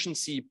of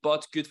efficiency,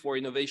 but good for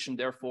innovation.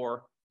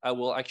 Therefore, I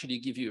will actually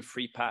give you a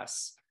free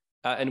pass.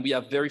 And we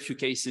have very few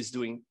cases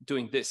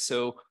doing this.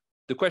 So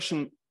the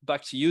question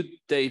back to you,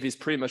 Dave, is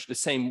pretty much the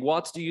same.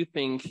 What do you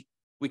think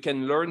we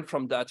can learn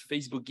from that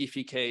Facebook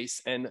Giphy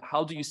case, and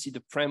how do you see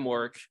the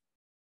framework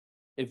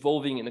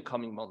evolving in the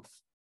coming month?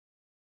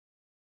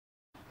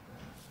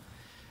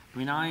 I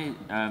mean,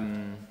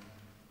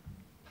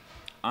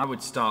 I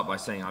would start by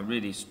saying I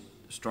really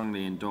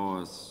strongly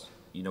endorse,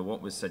 you know,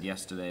 what was said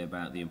yesterday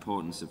about the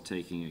importance of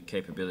taking a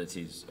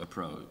capabilities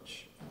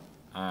approach.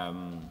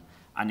 And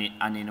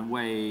in a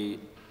way,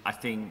 I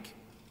think,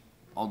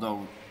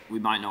 although we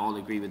might not all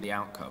agree with the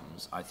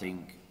outcomes, I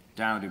think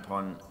Dow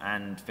DuPont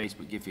and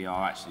Facebook Giphy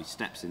are actually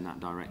steps in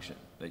that direction.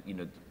 That, you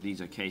know, these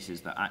are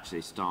cases that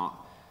actually start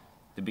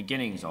the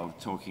beginnings of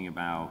talking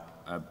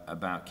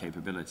about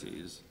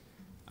capabilities.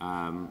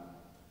 And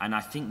I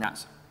think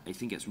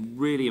it's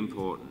really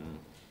important.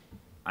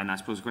 And I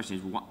suppose the question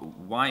is,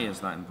 why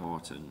is that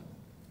important?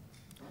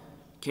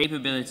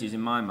 Capabilities,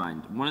 in my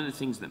mind, one of the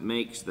things that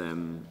makes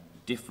them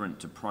different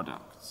to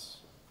products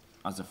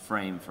as a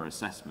frame for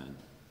assessment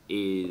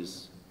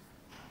is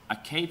a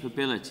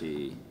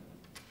capability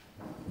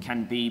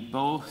can be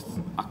both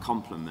a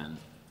complement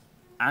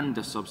and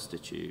a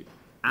substitute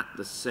at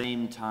the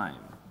same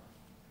time.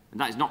 And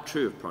that is not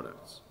true of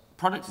products.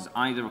 Product is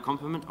either a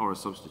complement or a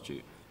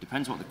substitute.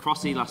 Depends what the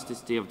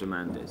cross-elasticity of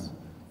demand is.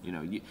 You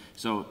know,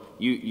 so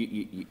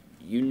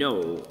you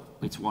know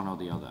it's one or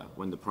the other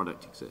when the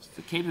product exists.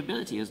 The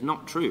capability is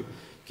not true.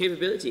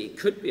 Capability, it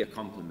could be a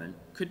complement,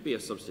 could be a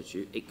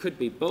substitute, it could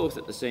be both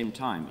at the same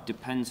time. It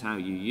depends how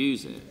you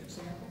use it.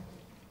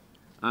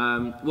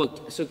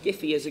 Well, so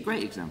Giphy is a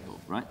great example,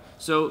 right?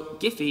 So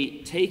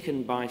Giphy,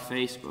 taken by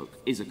Facebook,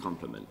 is a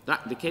complement.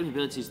 The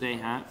capabilities they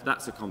have,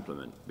 that's a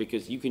complement,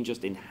 because you can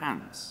just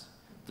enhance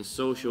the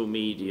social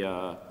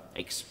media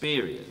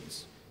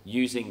experience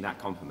using that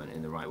complement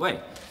in the right way.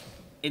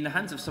 In the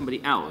hands of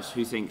somebody else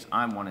who thinks,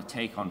 I want to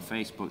take on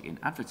Facebook in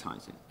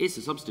advertising, it's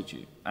a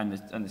substitute. And the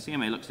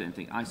CMA looks at it and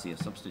thinks, I see a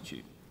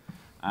substitute.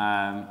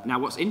 Now,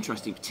 what's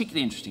interesting,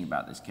 particularly interesting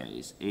about this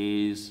case,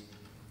 is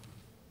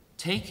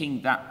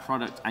taking that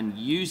product and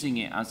using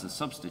it as a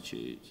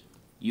substitute,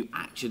 you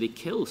actually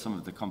kill some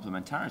of the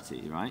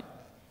complementarity, right?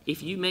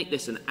 If you make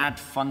this an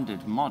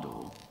ad-funded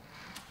model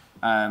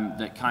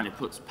that kind of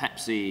puts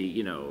Pepsi,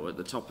 you know, at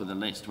the top of the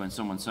list when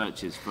someone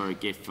searches for a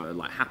GIF for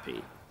like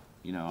happy,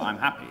 you know, I'm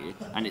happy,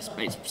 and it's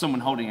someone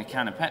holding a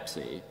can of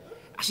Pepsi,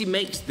 actually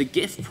makes the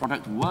GIF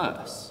product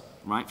worse,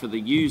 right, for the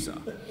user.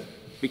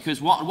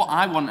 Because what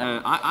I want,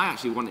 I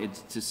actually wanted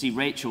to see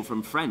Rachel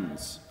from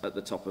Friends at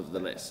the top of the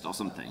list or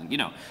something, you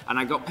know, and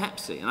I got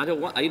Pepsi, and I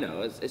don't want, you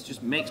know, it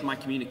just makes my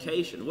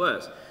communication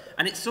worse.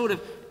 And it's sort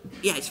of,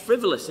 yeah, it's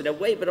frivolous in a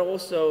way, but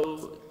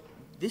also,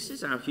 this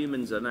is how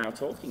humans are now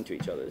talking to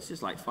each other. This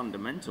is like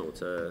fundamental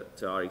to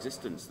our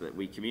existence, that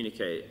we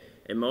communicate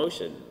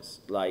emotions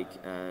like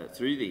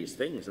through these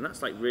things, and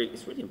that's like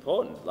it's really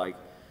important. Like,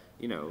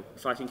 you know,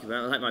 if I think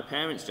about like my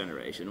parents'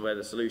 generation, where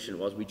the solution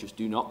was we just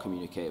do not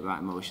communicate about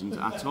emotions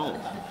at all.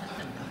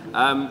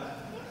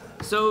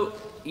 So,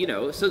 you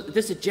know, so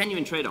there's a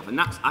genuine trade-off, and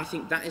I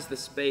think that is the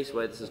space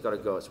where this has got to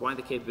go. It's why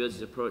the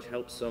capabilities approach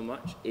helps so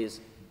much. Is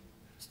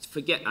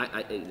forget.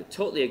 I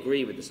totally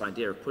agree with this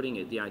idea of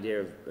putting the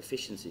idea of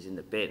efficiencies in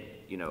the bin.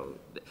 You know,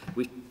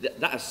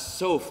 that has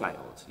so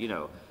failed. You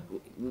know,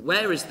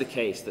 where is the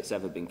case that's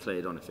ever been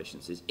cleared on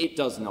efficiencies? It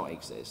does not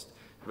exist.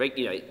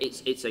 You know,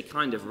 it's a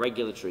kind of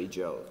regulatory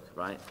joke,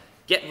 right?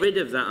 Get rid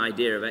of that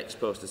idea of ex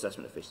post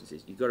assessment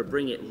efficiencies. You've got to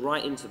bring it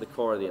right into the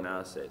core of the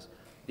analysis.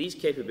 These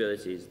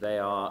capabilities,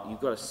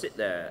 you've got to sit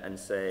there and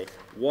say,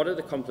 what are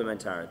the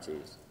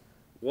complementarities?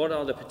 What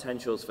are the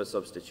potentials for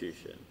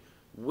substitution?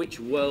 Which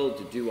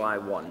world do I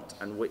want,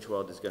 and which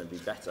world is going to be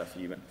better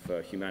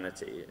for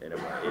humanity in a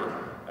way,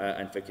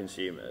 and for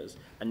consumers,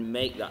 and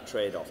make that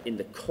trade-off in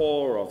the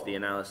core of the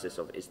analysis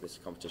of, is this a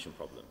competition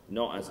problem,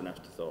 not as an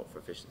afterthought for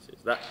efficiencies.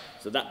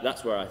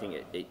 That's where I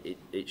think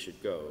it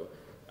should go.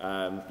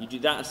 You do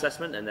that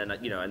assessment, and then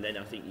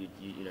I think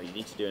you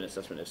need to do an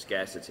assessment of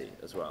scarcity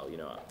as well. You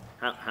know,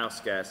 how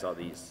scarce are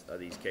these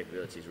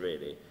capabilities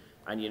really,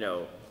 and you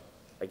know.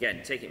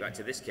 Again, taking it back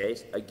to this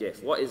case, a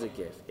GIF. What is a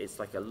GIF? It's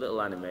like a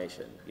little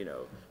animation, you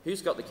know.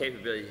 Who's got the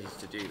capabilities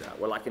to do that?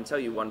 Well, I can tell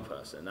you one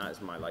person. That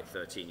is my, like,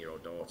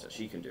 13-year-old daughter.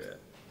 She can do it.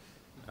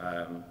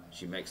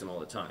 She makes them all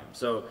the time.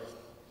 So,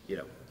 you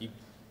know,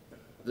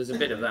 there's a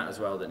bit of that as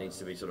well that needs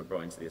to be sort of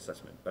brought into the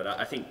assessment. But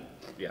I think,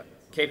 yeah,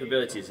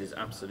 capabilities is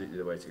absolutely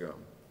the way to go.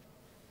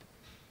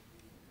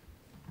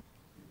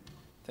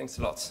 Thanks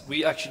a lot.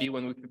 We actually,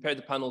 when we prepared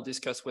the panel,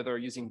 discussed whether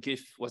using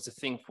GIF was a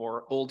thing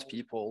for old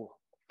people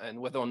and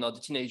whether or not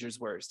the teenagers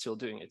were still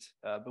doing it.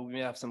 But we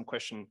may have some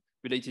question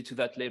related to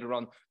that later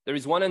on. There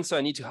is one answer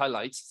I need to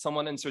highlight.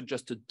 Someone answered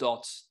just a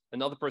dot.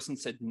 Another person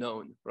said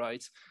known,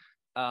 right?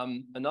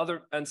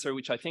 Another answer,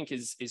 which I think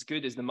is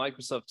good, is the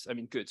Microsoft,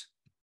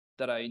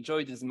 that I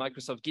enjoyed, is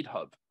Microsoft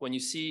GitHub.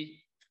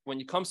 When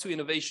it comes to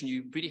innovation,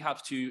 you really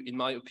have to, in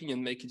my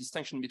opinion, make a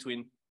distinction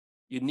between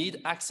you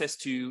need access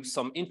to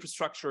some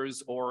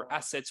infrastructures or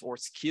assets or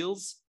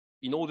skills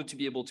in order to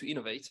be able to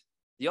innovate.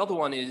 The other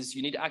one is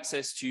you need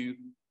access to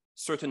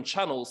certain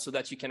channels so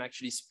that you can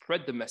actually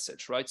spread the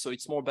message, right? So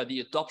it's more about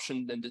the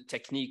adoption than the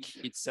technique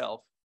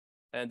itself.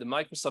 And the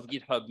Microsoft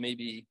GitHub may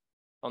be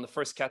on the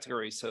first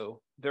category,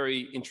 so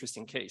very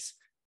interesting case.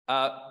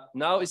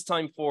 Now it's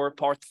time for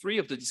part 3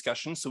 of the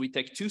discussion. So we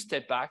take 2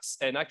 step backs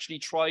and actually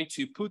try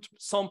to put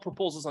some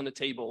proposals on the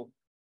table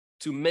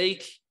to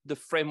make the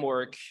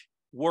framework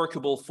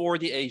workable for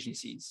the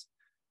agencies.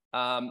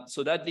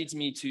 So that leads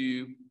me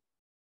to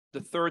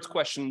the third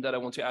question that I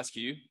want to ask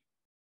you.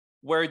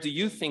 Where do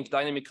you think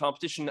dynamic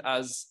competition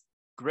has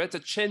greater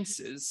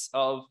chances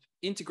of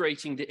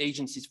integrating the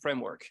agency's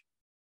framework?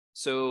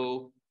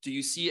 So do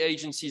you see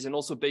agencies, and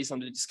also based on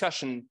the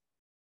discussion,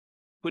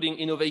 putting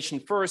innovation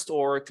first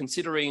or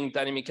considering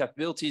dynamic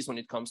capabilities when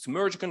it comes to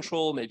merger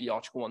control, maybe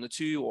Article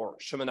 102 or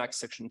Sherman Act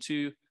Section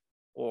 2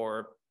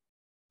 or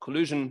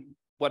collusion,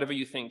 whatever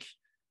you think.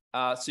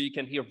 So you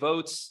can hear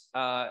votes,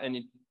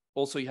 and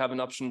also you have an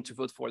option to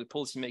vote for the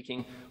policy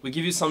making. We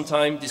give you some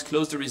time,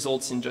 disclose the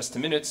results in just a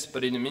minute,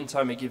 but in the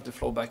meantime, I give the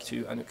floor back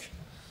to Anouk.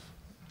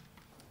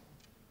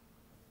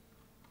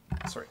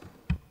 Sorry.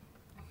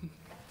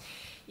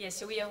 Yeah,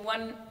 so we have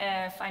one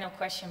final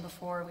question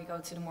before we go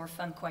to the more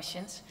fun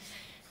questions.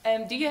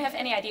 Do you have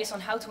any ideas on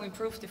how to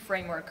improve the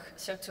framework,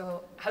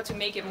 so how to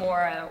make it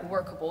more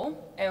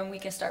workable? And we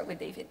can start with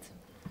David.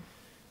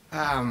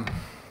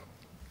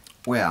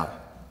 Well,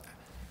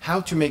 how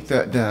to make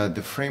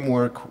the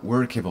framework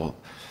workable.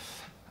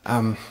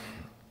 I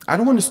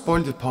don't want to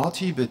spoil the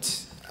party,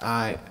 but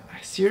I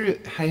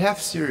have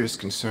serious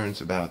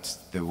concerns about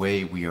the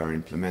way we are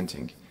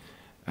implementing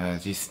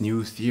these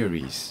new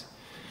theories.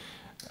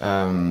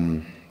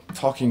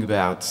 Talking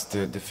about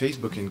the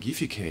Facebook and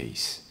Giphy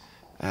case,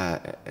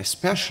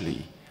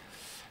 especially,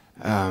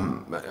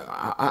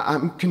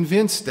 I'm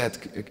convinced that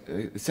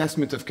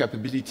assessment of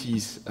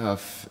capabilities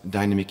of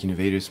dynamic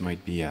innovators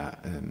might be a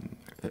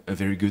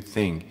very good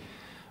thing.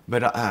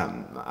 But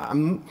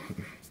I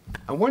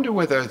wonder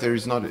whether there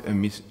is not a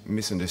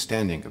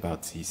misunderstanding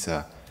about this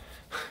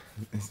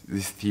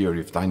theory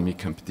of dynamic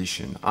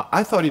competition.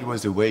 I thought it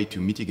was a way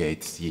to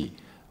mitigate the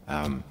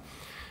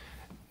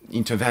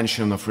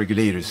intervention of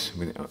regulators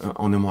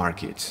on the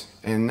market.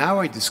 And now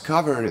I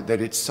discover that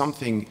it's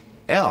something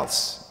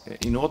else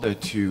in order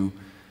to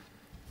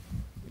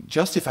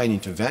justify an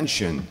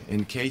intervention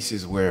in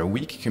cases where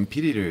weak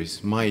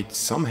competitors might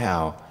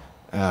somehow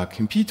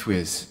compete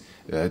with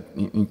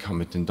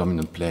incumbent and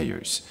dominant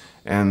players.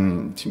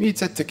 And to me,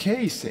 it's the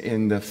case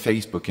in the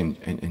Facebook and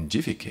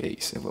Giphy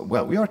case.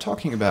 Well, we are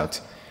talking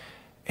about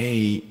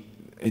a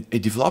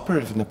developer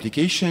of an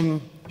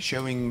application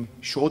showing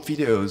short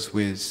videos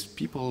with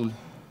people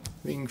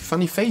doing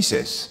funny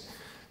faces.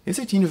 Is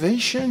it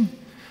innovation?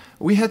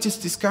 We had this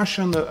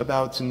discussion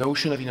about the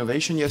notion of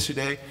innovation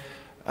yesterday.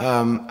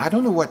 I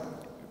don't know what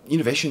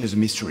innovation is, a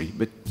mystery,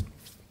 but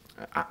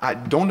I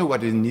don't know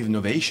what an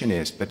innovation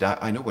is, but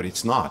I know what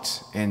it's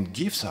not. And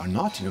GIFs are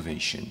not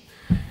innovation.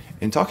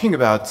 And talking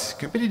about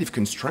competitive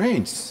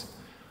constraints,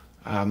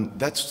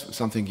 that's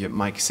something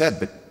Mike said,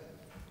 but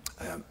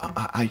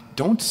I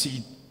don't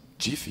see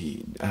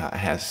Giphy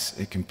as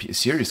a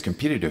serious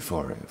competitor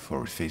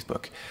for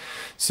Facebook.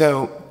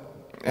 So,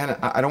 and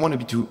I don't want to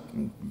be too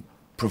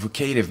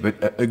provocative,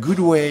 but a good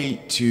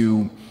way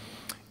to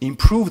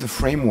improve the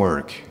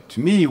framework, to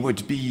me,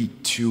 would be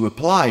to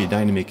apply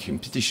dynamic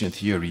competition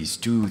theories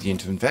to the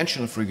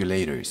intervention of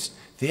regulators.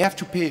 They have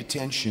to pay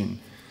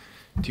attention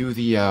to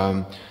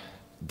the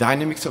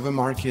dynamics of a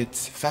market,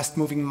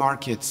 fast-moving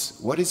markets,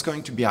 what is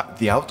going to be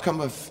the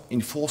outcome of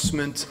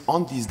enforcement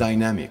on these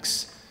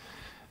dynamics.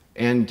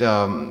 And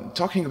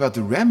talking about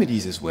the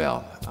remedies as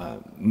well,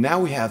 now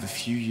we have a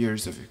few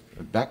years of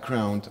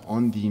background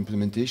on the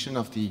implementation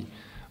of the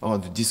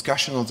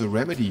discussion of the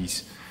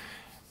remedies.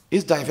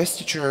 Is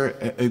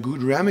divestiture a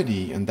good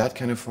remedy in that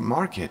kind of a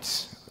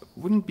market?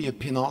 Wouldn't be a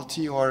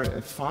penalty or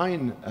a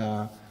fine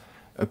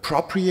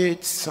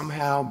appropriate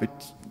somehow,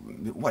 but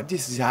what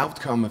is the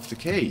outcome of the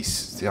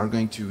case? They are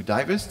going to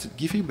divest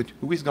Giphy, but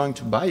who is going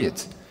to buy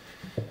it?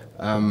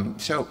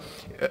 So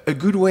a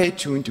good way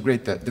to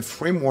integrate the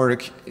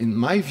framework, in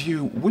my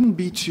view, wouldn't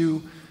be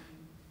to,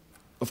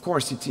 of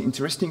course, it's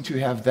interesting to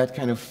have that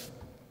kind of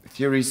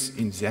theories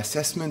in the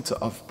assessment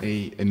of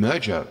a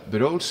merger,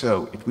 but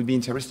also it would be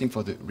interesting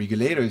for the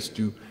regulators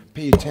to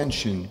pay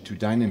attention to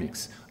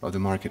dynamics of the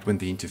market when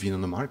they intervene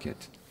on the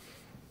market.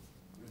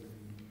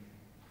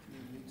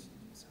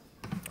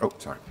 Oh,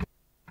 sorry.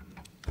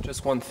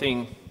 Just one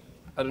thing.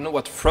 I don't know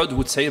what Freud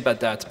would say about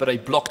that, but I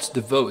blocked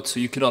the vote, so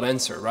you cannot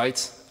answer,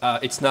 right?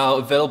 It's now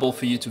available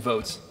for you to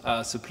vote.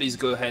 So please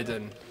go ahead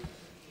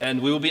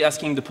and we will be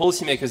asking the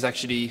policymakers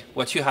actually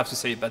what you have to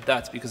say about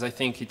that, because I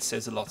think it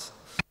says a lot.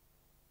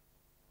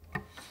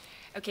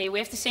 Okay, we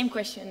have the same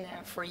question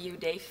for you,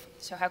 Dave.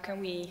 So how can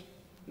we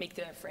make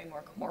the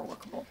framework more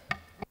workable?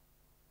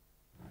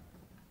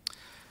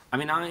 I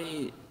mean,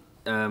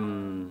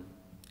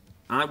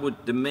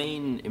 the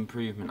main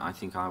improvement I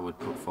think I would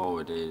put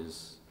forward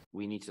is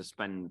we need to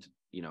spend,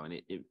 you know, and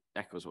it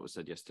echoes what was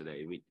said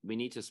yesterday, we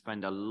need to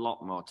spend a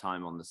lot more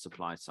time on the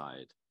supply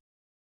side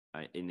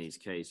in these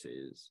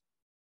cases.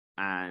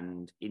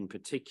 And in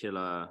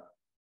particular,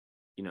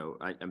 you know,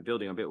 I'm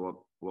building a bit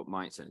what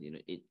Mike said, you know,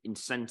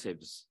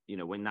 incentives, you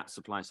know, when that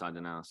supply side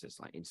analysis,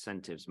 like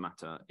incentives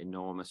matter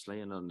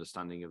enormously, and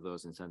understanding of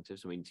those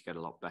incentives, so we need to get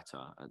a lot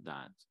better at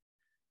that.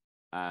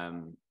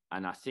 And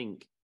I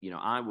think, you know,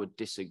 I would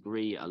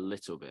disagree a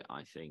little bit,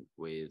 I think,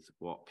 with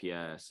what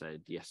Pierre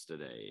said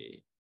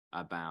yesterday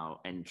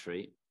about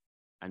entry,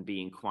 and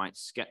being quite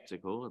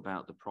skeptical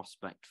about the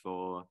prospect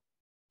for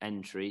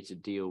entry to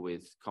deal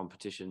with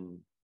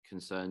competition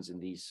concerns in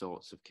these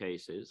sorts of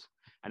cases.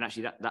 And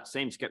actually that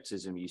same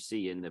skepticism you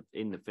see in the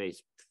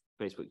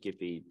Facebook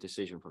Giphy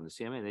decision from the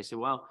CMA.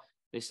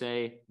 They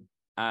say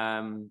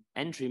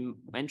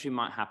entry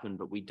might happen,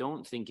 but we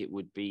don't think it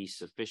would be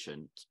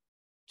sufficient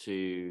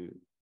to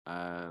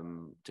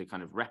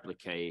kind of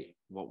replicate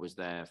what was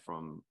there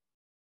from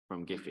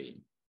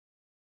Giphy.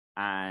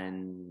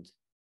 And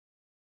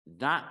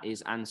that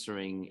is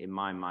answering, in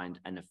my mind,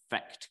 an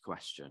effect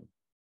question,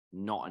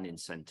 not an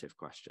incentive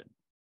question.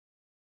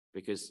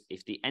 Because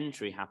if the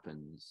entry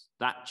happens,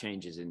 that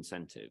changes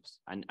incentives.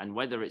 And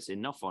whether it's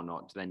enough or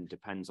not then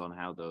depends on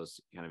how those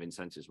kind of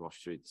incentives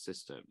wash through the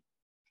system.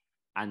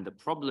 And the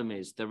problem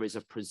is there is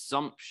a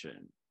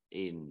presumption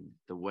in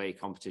the way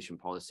competition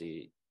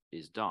policy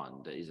is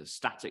done that is a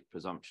static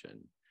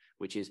presumption,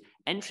 which is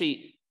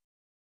entry,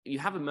 you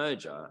have a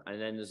merger and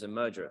then there's a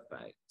merger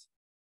effect.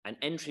 And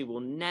entry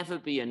will never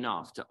be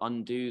enough to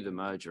undo the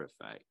merger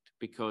effect,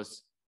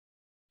 because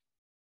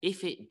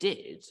if it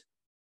did,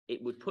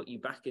 it would put you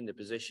back in the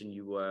position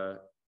you were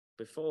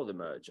before the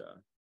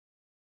merger.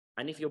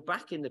 And if you're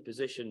back in the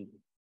position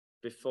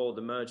before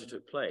the merger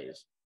took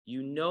place,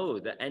 you know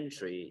that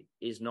entry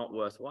is not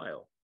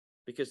worthwhile,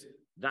 because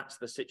that's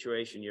the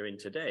situation you're in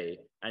today.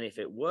 And if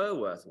it were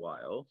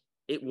worthwhile,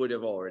 it would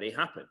have already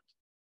happened,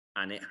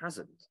 and it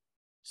hasn't.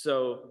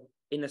 So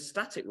in a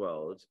static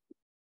world,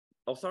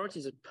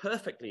 authorities are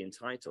perfectly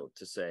entitled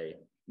to say,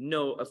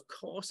 no, of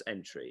course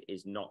entry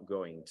is not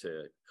going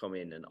to come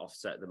in and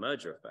offset the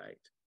merger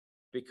effect,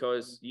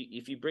 because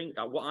if you bring,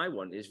 what I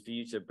want is for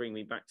you to bring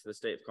me back to the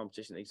state of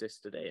competition that exists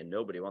today, and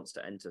nobody wants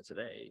to enter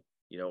today,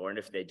 you know, and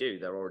if they do,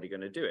 they're already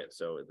going to do it.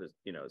 So,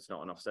 you know, it's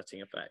not an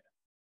offsetting effect.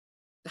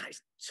 That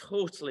is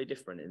totally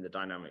different in the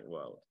dynamic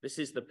world. This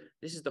is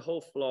the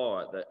whole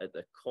flaw at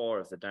the core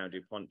of the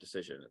Down-DuPont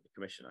decision at the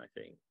Commission, I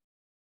think,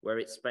 where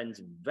it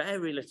spends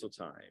very little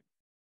time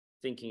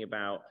thinking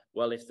about,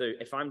 well,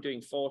 if I'm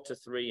doing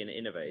 4-3 in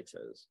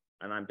innovators,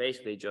 and I'm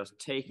basically just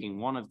taking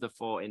one of the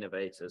 4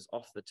 innovators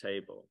off the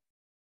table,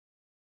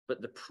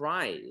 but the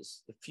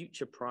prize, the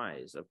future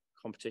prize of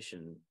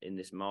competition in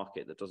this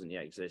market that doesn't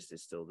yet exist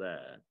is still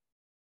there.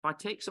 If I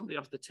take somebody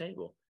off the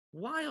table,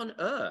 why on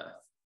earth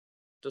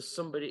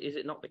is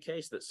it not the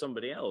case that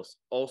somebody else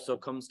also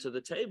comes to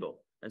the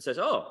table and says,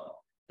 oh,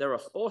 there are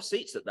 4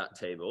 seats at that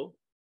table,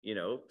 you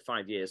know,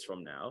 5 years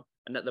from now,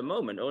 and at the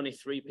moment, only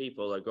 3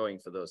 people are going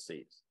for those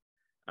seats.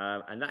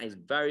 And that is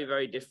very,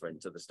 very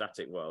different to the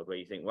static world, where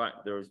you think, right,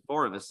 there's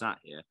 4 of us sat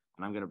here,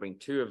 and I'm going to bring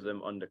 2 of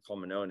them under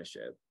common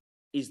ownership.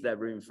 Is there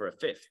room for a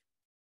 5th?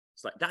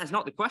 It's like, that is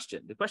not the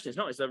question. The question is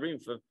not, is there room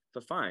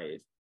for 5?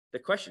 The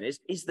question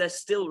is there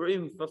still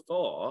room for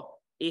 4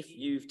 if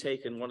you've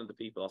taken one of the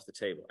people off the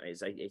table? And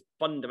it's a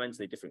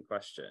fundamentally different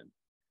question.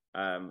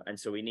 And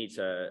so we need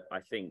to, I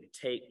think,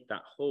 take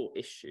that whole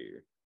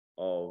issue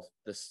of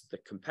the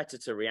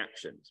competitor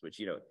reactions, which,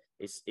 you know,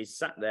 is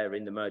sat there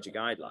in the merger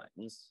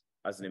guidelines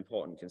as an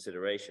important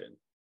consideration.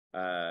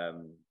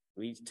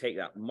 We need to take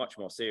that much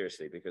more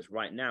seriously, because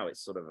right now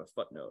it's sort of a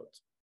footnote.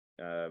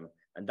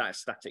 And that is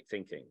static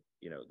thinking,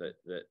 you know,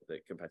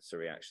 that competitor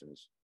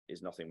reactions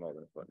is nothing more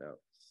than a footnote.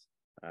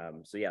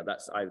 So yeah,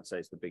 I would say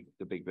it's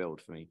the big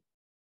build for me.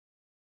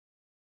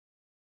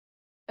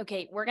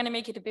 Okay, we're going to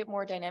make it a bit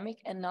more dynamic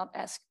and not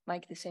ask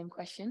Mike the same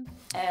question.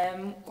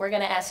 We're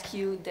going to ask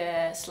you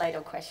the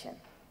Slido question.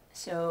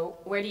 So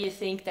where do you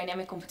think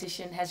dynamic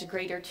competition has a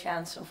greater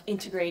chance of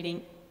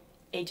integrating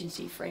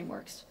agency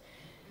frameworks?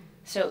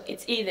 So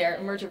it's either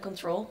merger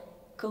control,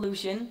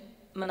 collusion,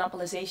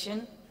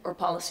 monopolization, or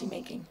policy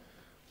making.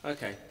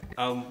 Okay.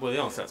 Well,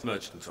 the answer is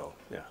merger control.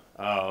 Yeah.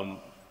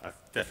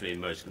 Definitely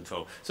merger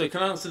control. So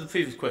can I answer the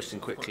previous question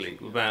quickly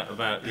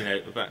about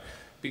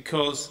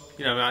because,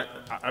 you know, I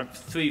have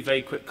 3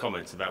 very quick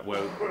comments about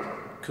where it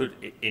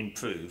could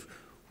improve.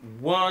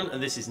 One,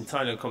 and this is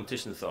entirely on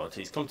competition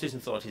authorities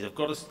have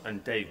got to,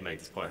 and Dave made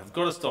this point, have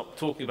got to stop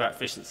talking about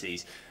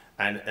efficiencies,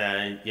 and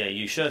yeah,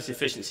 you show us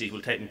efficiencies,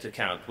 we'll take them into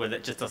account, where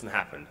that just doesn't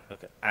happen.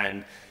 Okay.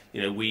 And,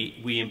 you know,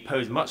 we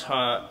impose much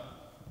higher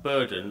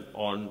burden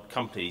on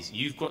companies.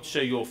 You've got to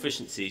show your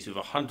efficiencies with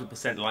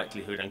 100%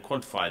 likelihood and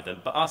quantify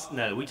them, but us,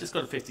 no, we just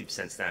got a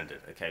 50%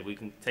 standard. Okay, we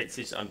can take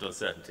decisions under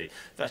uncertainty.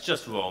 That's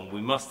just wrong. We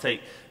must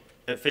take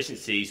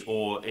efficiencies,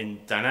 or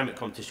in dynamic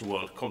competition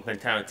world,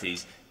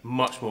 complementarities,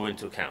 much more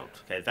into account.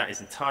 Okay, that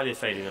is entirely a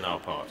failing on our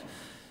part.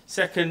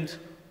 Second,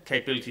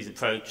 capabilities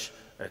approach.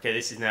 Okay,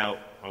 this is now,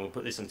 I'm going to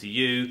put this onto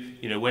you.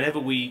 You know, whenever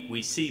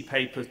we see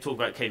papers talk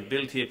about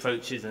capability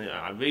approaches, and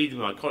I read them,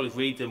 my colleagues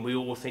read them, we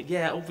all think,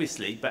 yeah,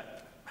 obviously, but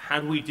how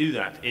do we do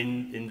that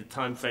in the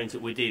time frames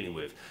that we're dealing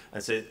with?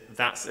 And so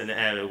that's an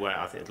area where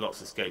I think there's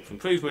lots of scope for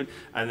improvement.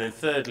 And then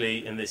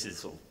thirdly, and this is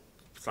sort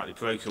of slightly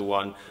parochial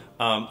one,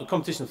 the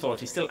competition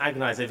authority still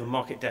agonise over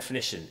market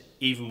definition,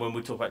 even when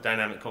we talk about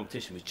dynamic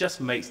competition, which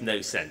just makes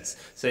no sense.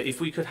 So if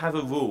we could have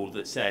a rule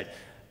that said,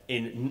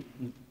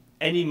 in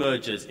any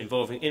mergers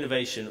involving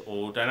innovation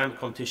or dynamic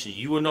competition,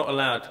 you were not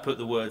allowed to put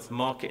the words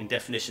market and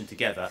definition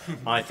together,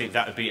 I think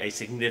that would be a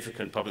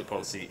significant public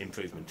policy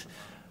improvement.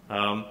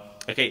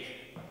 Okay,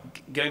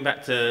 going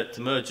back to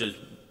mergers,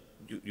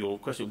 your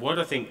question, why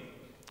do I think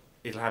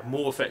it'll have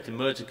more effect in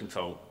merger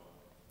control?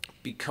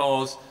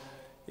 Because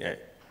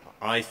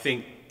I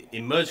think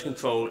in merger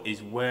control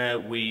is where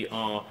we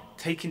are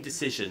taking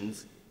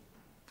decisions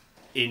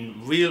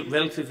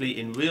relatively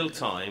in real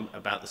time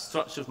about the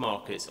structure of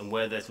markets, and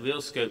where there's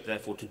real scope,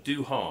 therefore, to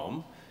do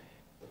harm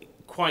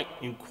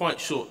in quite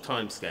short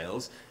time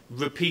scales,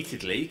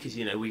 repeatedly, because,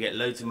 you know, we get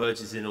loads of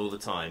mergers in all the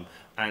time,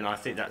 and I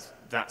think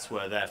that's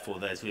where, therefore,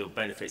 there's real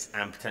benefits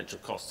and potential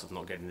costs of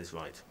not getting this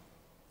right.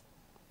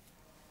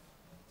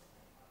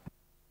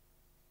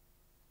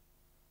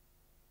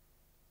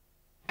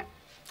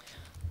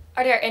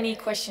 Are there any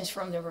questions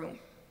from the room?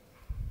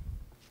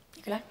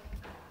 Nicola?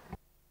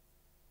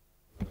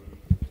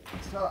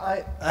 So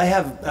I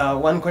have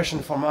one question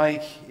for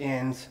Mike,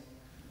 and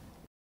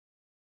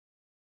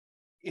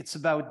it's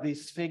about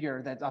this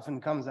figure that often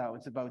comes out.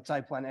 It's about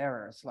type 1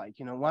 errors, like,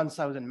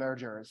 1,000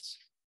 mergers,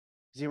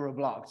 0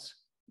 blocks.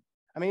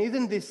 I mean,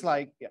 isn't this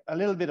like a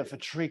little bit of a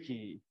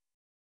tricky,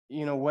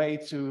 way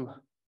to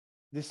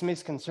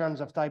dismiss concerns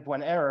of type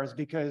 1 errors,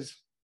 because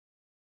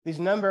these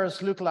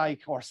numbers look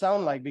like or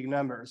sound like big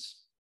numbers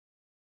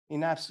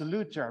in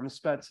absolute terms,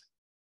 but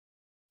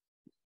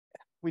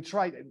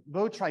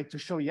both tried to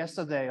show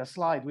yesterday a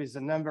slide with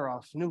the number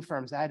of new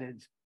firms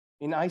added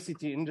in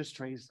ICT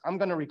industries. I'm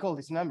going to recall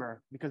this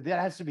number because that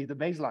has to be the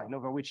baseline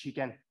over which you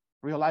can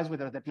realize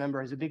whether that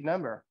number is a big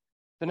number.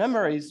 The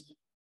number is,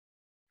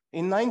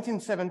 in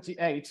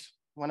 1978,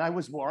 when I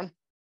was born,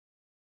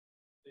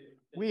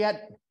 we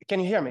had, can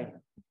you hear me?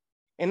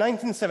 In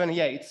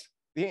 1978,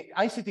 the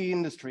ICT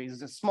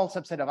industries, a small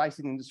subset of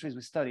ICT industries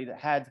we studied,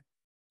 had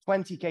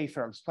 20K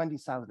firms,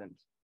 20,000.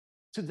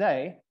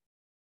 Today,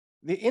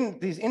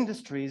 these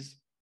industries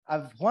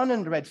have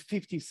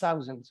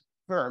 150,000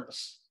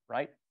 firms,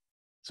 right?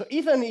 So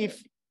even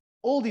if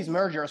all these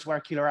mergers were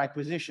killer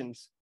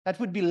acquisitions, that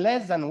would be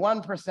less than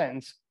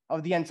 1%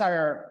 of the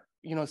entire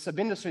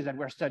sub-industries that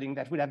we're studying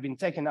that would have been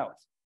taken out.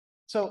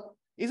 So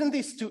isn't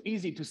this too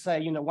easy to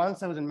say,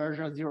 1,000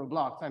 mergers, 0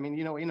 blocks? I mean,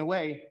 in a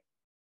way,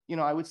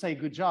 I would say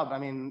good job. I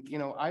mean,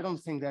 I don't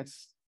think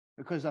that's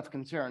a cause of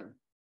concern.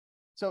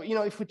 So,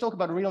 if we talk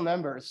about real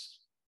numbers,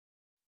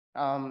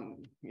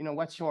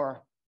 what's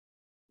your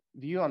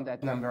view on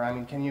that number? I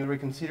mean, can you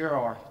reconsider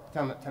or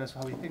tell us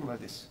how you think about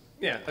this?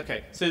 Yeah,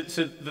 okay. So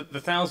the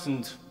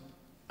 1,000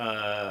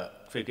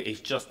 figure is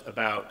just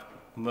about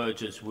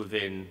mergers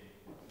within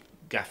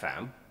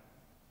GAFAM.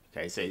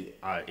 Okay, so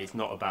it's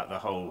not about the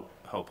whole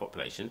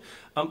population.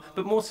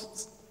 But more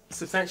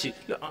substantially,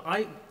 look,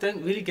 I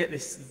don't really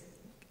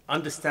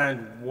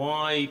understand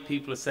why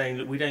people are saying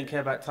that we don't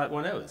care about type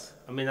 1 errors.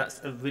 I mean, that's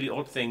a really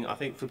odd thing, I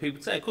think, for people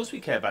to say. Of course we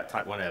care about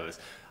type 1 errors.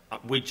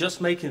 We're just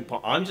making the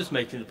point, I'm just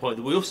making the point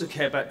that we also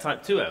care about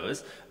type 2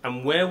 errors,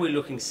 and where we're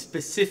looking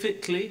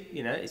specifically,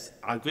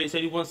 I agree it's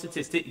only one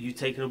statistic, you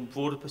take a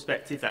broader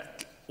perspective,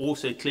 that's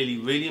also clearly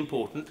really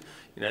important.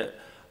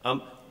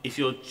 If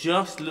you're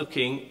just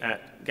looking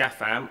at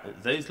GAFAM,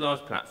 at those large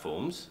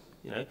platforms,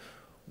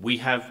 we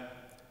have,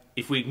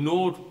 if we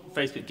ignored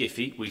Facebook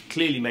Giphy, we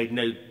clearly made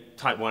no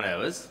type 1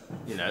 errors,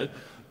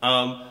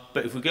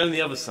 but if we go on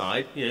the other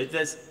side,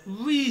 there's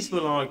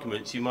reasonable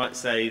arguments. You might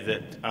say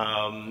that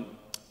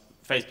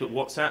Facebook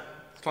WhatsApp,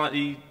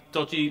 slightly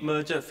dodgy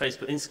merger,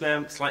 Facebook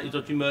Instagram, slightly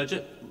dodgy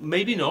merger,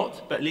 maybe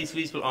not, but at least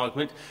reasonable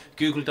argument.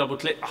 Google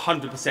DoubleClick,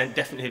 100%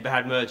 definitely a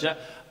bad merger.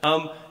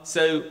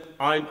 So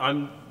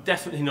I'm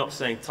definitely not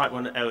saying type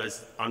 1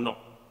 errors are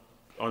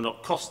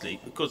not costly,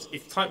 because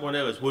if type 1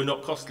 errors were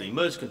not costly,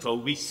 merge control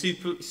would be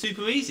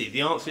super easy.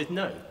 The answer is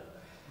no.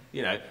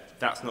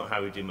 That's not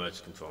how we do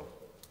merge control.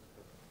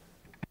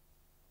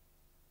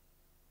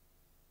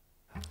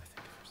 I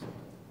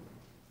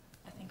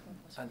think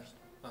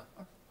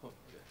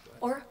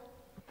Or?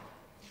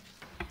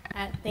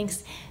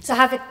 Thanks. So I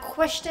have a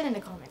question and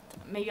a comment.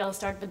 Maybe I'll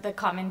start with the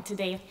comment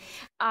today.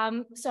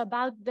 So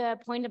about the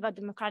point about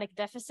democratic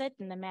deficit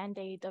and the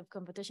mandate of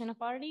competition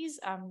authorities,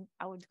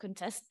 I would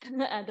contest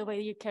the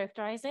way you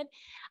characterize it.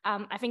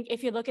 I think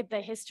if you look at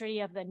the history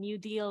of the New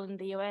Deal in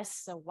the US,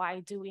 so why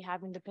do we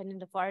have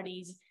independent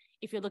authorities?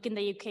 If you look in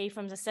the UK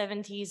from the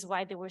 70s,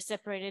 why they were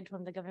separated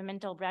from the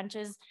governmental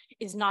branches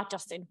is not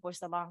just to enforce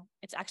the law,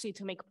 it's actually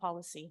to make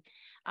policy,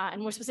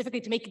 and more specifically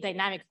to make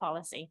dynamic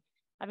policy.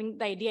 I mean,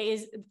 the idea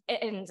is,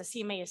 and the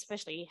CMA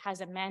especially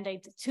has a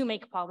mandate to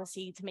make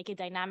policy, to make it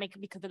dynamic,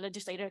 because the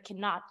legislator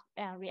cannot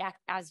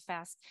react as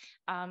fast.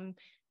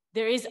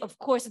 There is, of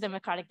course, a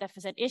democratic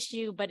deficit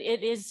issue, but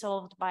it is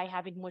solved by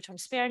having more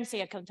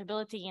transparency,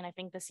 accountability, and I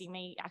think the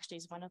CMA actually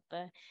is one of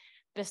the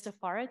best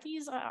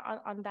authorities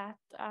on that,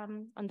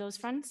 on those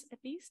fronts, at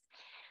least.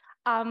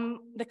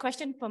 The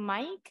question for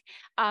Mike,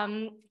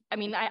 I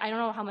mean, I don't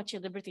know how much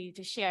you're liberty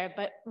to share,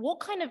 but what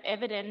kind of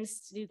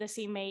evidence do the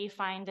CMA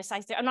find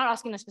decisive? I'm not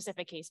asking a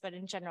specific case, but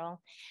in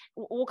general,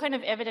 what kind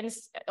of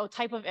evidence or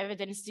type of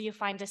evidence do you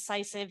find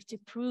decisive to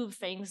prove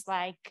things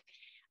like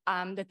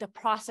that the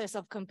process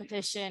of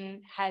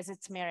competition has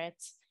its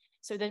merits?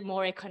 So is it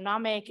more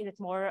economic? Is it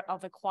more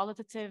of a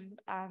qualitative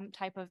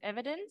type of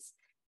evidence?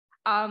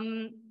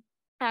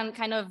 And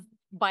kind of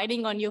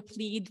biting on your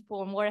plead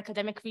for more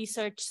academic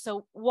research.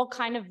 So what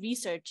kind of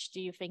research do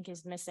you think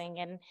is missing?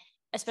 And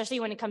especially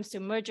when it comes to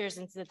mergers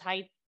into the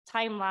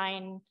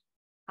timeline,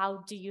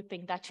 how do you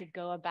think that should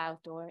go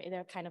about? Or is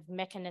there a kind of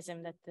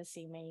mechanism that the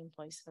CMA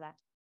employs for that?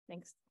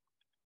 Thanks.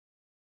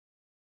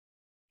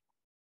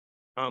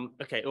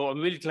 Okay, well,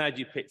 I'm really glad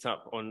you picked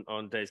up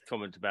on Dave's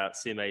comment about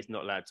CMA is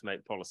not allowed to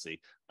make policy.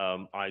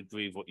 I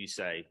agree with what you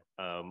say.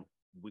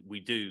 We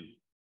do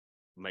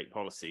make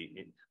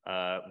policy.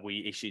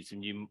 We issued some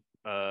new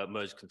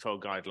merger control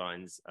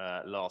guidelines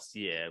last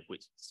year,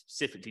 which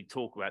specifically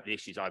talk about the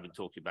issues I've been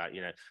talking about,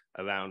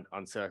 around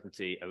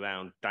uncertainty,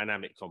 around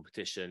dynamic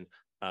competition,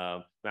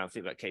 around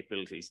things like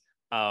capabilities.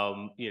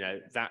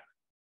 That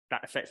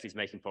effectively is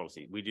making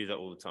policy. We do that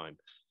all the time.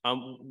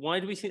 Why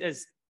do we think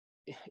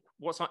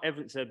what's our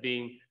evidence there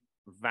being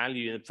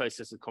value in the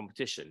process of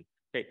competition.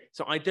 Okay,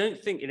 so I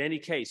don't think in any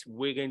case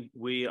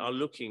we are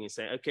looking and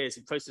saying, okay, it's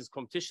a process of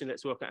competition,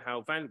 let's work out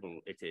how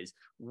valuable it is.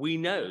 We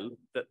know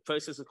that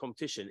process of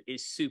competition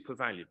is super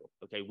valuable.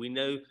 Okay, we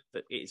know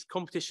that it's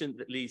competition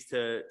that leads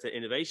to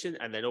innovation,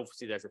 and then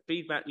obviously there's a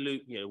feedback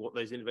loop. You know, what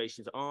those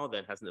innovations are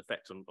then has an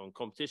effect on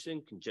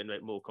competition, can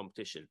generate more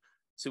competition.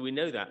 So we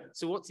know that.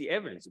 So what's the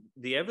evidence?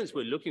 The evidence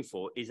we're looking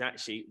for is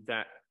actually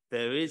that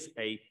there is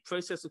a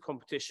process of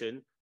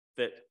competition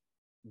that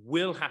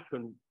will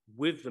happen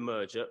with the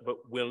merger, but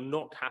will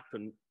not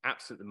happen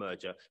absent the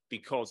merger,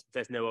 because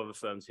there's no other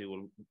firms who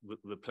will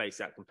replace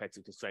that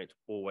competitive constraint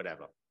or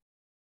whatever.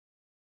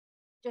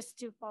 Just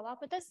to follow up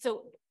with this,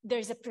 so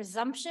there's a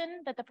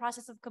presumption that the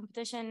process of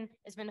competition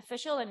is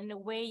beneficial, and in a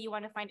way you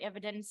want to find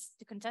evidence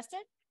to contest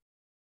it?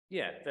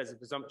 Yeah, there's a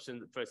presumption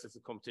that the process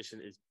of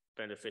competition is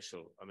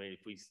beneficial. I mean,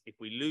 if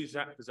we lose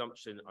that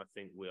presumption, I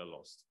think we are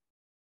lost.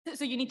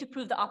 So you need to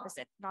prove the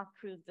opposite, not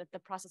prove that the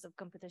process of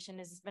competition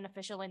is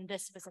beneficial in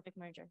this specific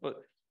merger. Well,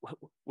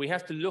 we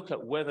have to look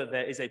at whether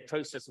there is a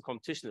process of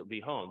competition that will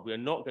be harmed. We are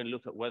not going to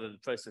look at whether the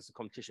process of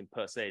competition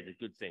per se is a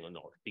good thing or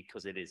not,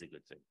 because it is a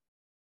good thing.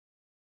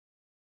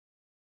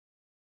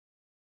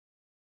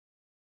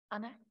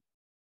 Anna?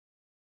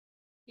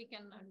 You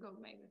can go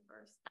maybe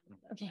first.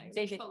 Okay,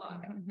 David.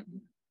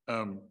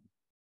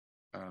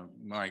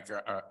 Mike,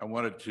 I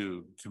wanted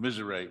to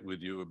commiserate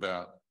with you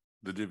about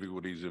the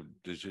difficulties of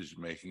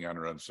decision-making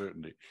under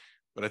uncertainty.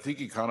 But I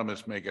think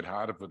economists make it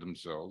harder for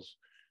themselves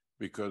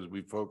because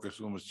we focus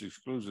almost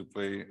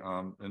exclusively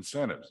on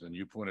incentives. And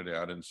you pointed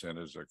out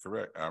incentives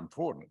are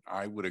important.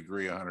 I would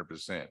agree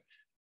 100%.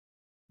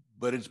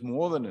 But it's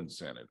more than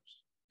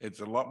incentives. It's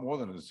a lot more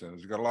than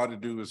incentives. It's got a lot to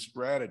do with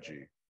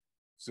strategy.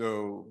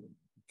 So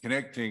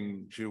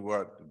connecting to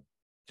what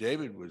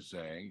David was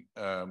saying,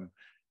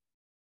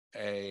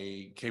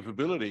 a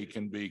capability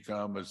can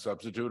become a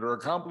substitute or a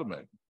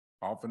complement.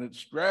 Often it's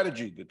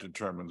strategy that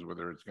determines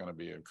whether it's going to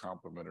be a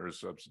complement or a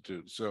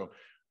substitute. So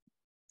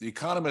the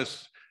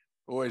economists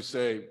always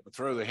say,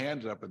 throw their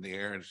hands up in the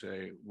air and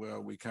say,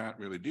 well, we can't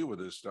really deal with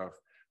this stuff.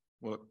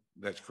 Well,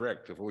 that's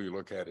correct if all you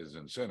look at is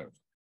incentive.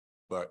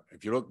 But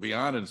if you look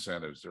beyond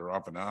incentives, there are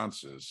often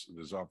answers.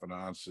 There's often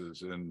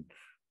answers in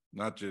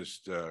not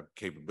just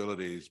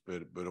capabilities,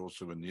 but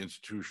also in the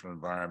institutional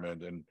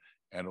environment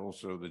and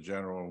also the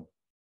general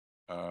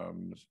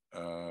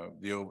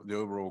the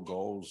overall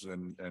goals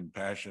and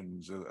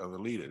passions of the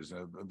leaders.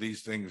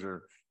 These things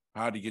are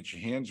hard to get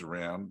your hands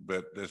around,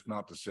 but that's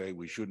not to say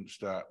we shouldn't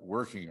start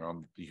working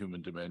on the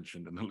human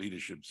dimension and the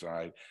leadership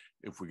side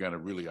if we're going to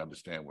really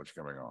understand what's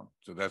going on.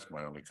 So that's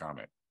my only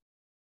comment.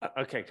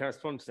 Okay, can I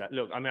respond to that?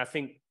 Look, I mean,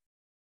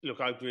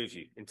 I agree with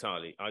you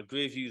entirely. I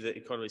agree with you that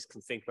economists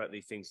can think about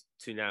these things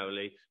too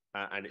narrowly,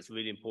 and it's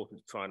really important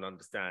to try and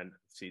understand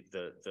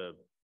the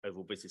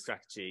overall business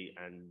strategy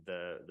and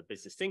the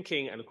business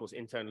thinking. And of course,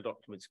 internal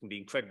documents can be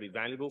incredibly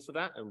valuable for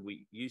that, and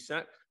we use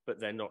that,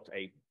 but they're not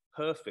a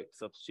perfect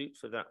substitute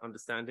for that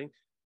understanding.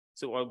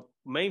 So our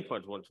main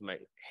point I want to make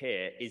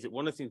here is that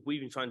one of the things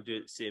we've been trying to do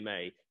at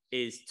CMA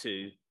is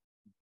to,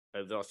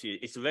 over the last few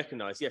years, is to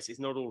recognize, yes, it's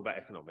not all about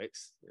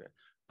economics. You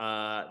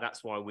know,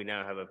 that's why we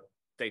now have a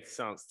data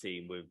science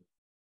team with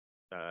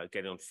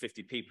getting on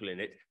 50 people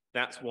in it.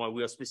 That's why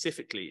we are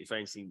specifically, if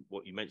anything,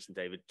 what you mentioned,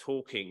 David,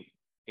 talking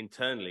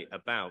internally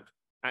about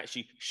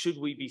actually, should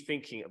we be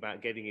thinking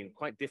about getting in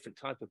quite different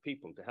type of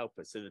people to help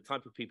us? So the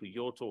type of people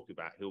you're talking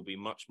about who will be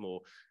much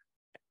more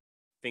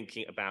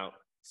thinking about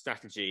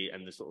strategy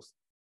and the sort of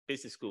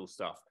business school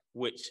stuff,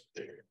 which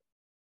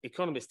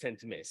economists tend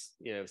to miss.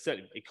 You know,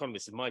 certainly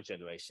economists of my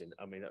generation,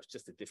 I mean, that's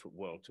just a different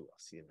world to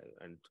us, you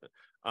know,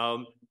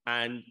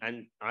 and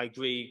I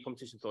agree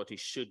competition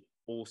authorities should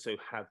also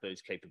have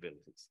those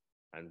capabilities.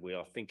 And we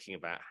are thinking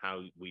about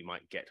how we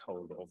might get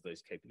hold of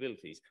those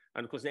capabilities.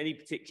 And of course, in any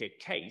particular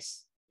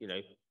case, you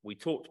know, we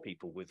talk to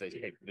people with those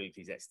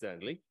capabilities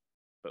externally,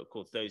 but of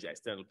course, those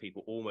external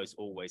people almost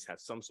always have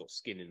some sort of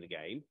skin in the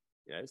game,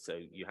 you know, so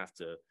you have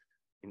to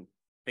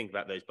think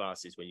about those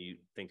biases when you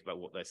think about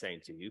what they're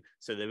saying to you.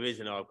 So there is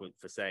an argument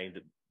for saying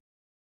that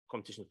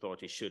competition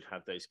authorities should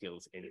have those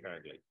skills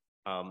inherently.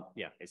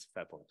 Yeah, it's a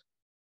fair point.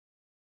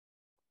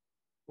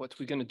 What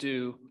we're going to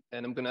do,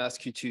 and I'm going to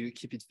ask you to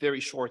keep it very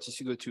short, is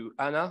to go to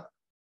Anna,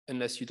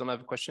 unless you don't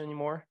have a question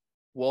anymore,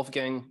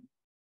 Wolfgang,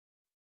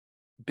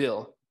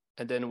 Bill,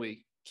 and then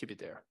we keep it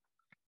there.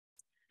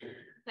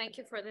 Thank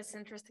you for this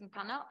interesting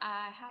panel.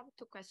 I have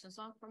two questions,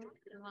 one for me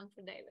and one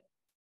for David.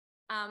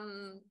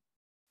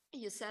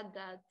 You said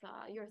that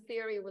your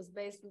theory was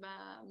based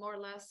more or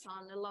less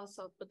on a loss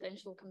of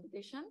potential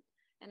competition.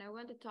 And I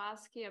wanted to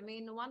ask you, I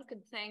mean, one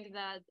could think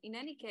that in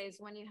any case,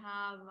 when you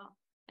have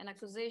an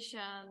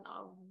acquisition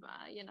of,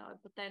 you know,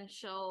 a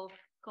potential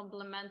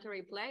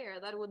complementary player,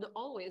 that would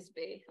always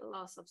be a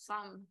loss of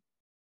some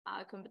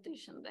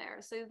competition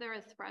there. So is there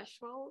a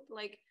threshold?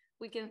 Like,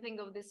 we can think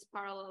of this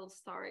parallel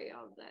story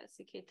of the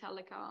CK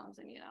telecoms,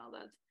 and, you know,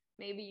 that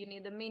maybe you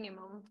need a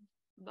minimum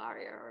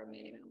barrier or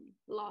minimum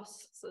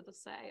loss, so to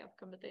say, of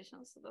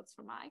competition. So that's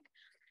for Mike.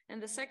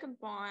 And the second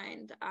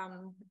point,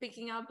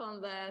 picking up on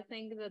the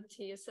thing that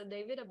you said,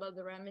 David, about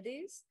the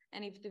remedies,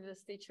 and if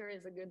this teacher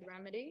is a good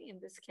remedy in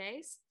this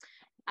case.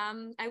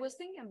 I was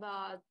thinking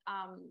about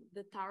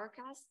the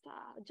Towercast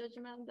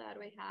judgment that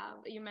we have.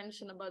 You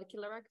mentioned about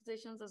killer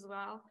accusations as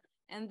well.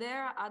 And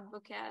their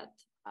advocate,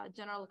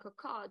 General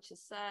Kokoch,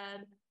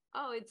 said,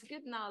 oh, it's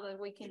good now that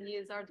we can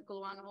use Article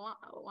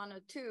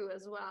 102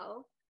 as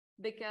well,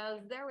 because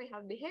there we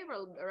have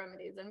behavioral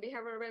remedies, and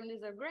behavioral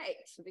remedies are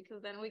great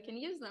because then we can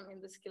use them in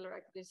this killer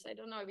accusations. I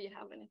don't know if you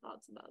have any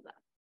thoughts about that.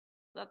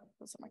 That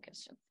was my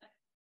question.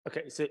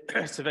 Okay,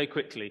 so very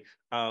quickly,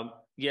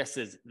 yes,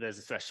 there's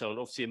a threshold.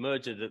 Obviously, a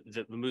merger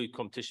that removed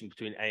competition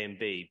between A and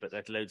B, but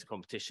there's loads of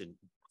competition,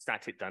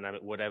 static,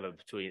 dynamic, whatever,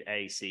 between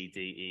A, C, D,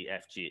 E,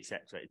 F, G,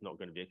 etc. It's not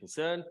going to be a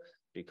concern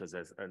because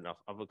there's enough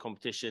other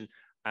competition.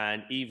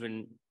 And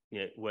even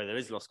where there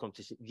is lost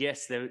competition,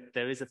 yes,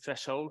 there is a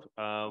threshold,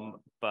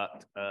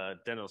 but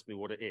then ask me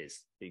what it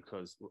is,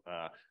 because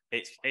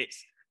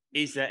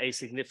is there a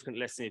significant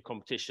lessening of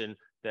competition?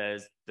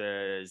 There's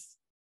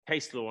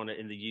case law on it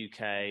in the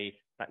UK.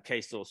 That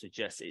case law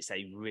suggests it's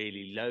a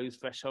really low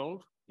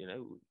threshold,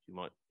 you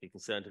might be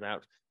concerned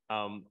about.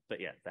 But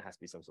yeah, there has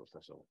to be some sort of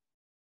threshold.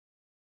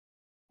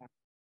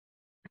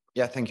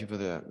 Yeah, thank you for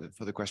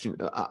the question.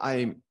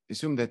 I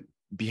assume that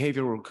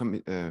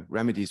behavioral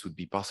remedies would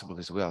be possible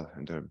as well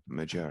under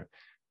merger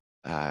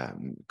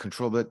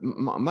control. But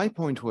my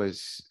point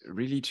was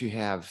really to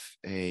have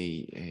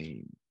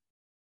a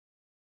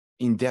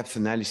in-depth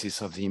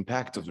analysis of the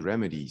impact of the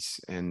remedies.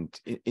 And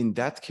in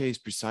that case,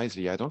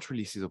 precisely, I don't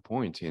really see the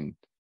point in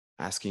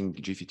asking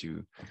Giphy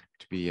to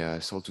be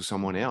sold to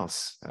someone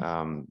else.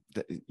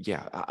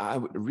 Yeah, I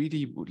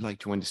really would like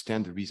to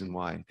understand the reason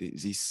why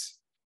this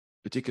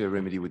particular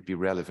remedy would be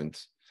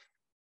relevant.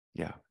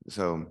 Yeah,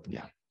 so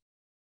yeah.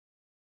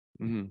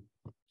 Mm-hmm.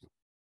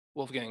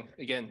 Wolfgang,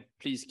 again,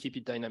 please keep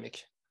it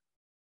dynamic.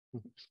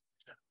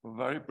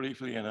 Very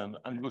briefly, and an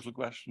unusual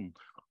question.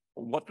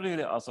 What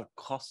really are the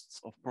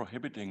costs of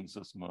prohibiting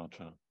this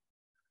merger?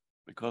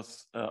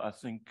 Because I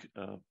think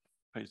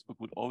Facebook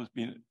would always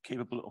be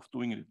capable of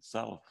doing it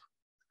itself.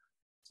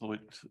 So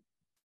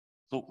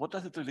what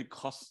does it really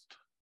cost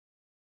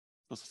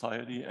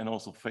society and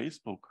also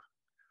Facebook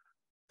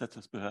that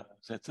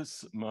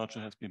this merger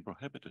has been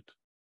prohibited?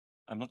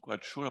 I'm not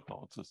quite sure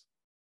about this.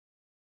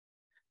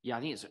 Yeah,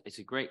 I think it's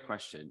a great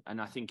question,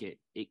 and I think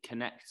it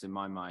connects in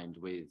my mind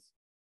with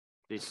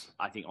this.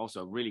 I think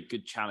also a really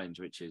good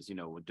challenge, which is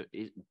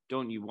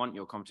don't you want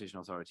your competition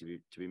authority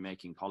to be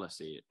making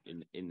policy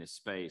in this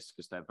space,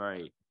 because they're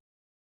very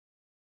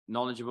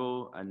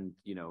knowledgeable and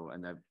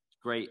and they're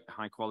great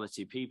high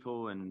quality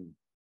people, and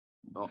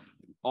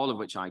all of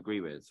which I agree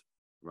with,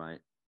 right?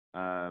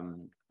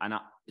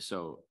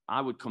 So I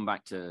would come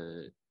back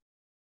to,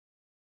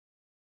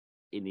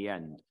 in the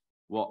end,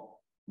 what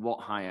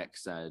Hayek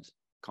said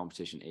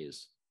competition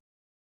is.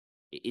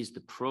 It is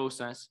the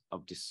process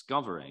of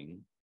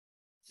discovering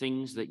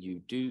things that you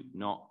do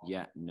not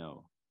yet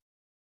know.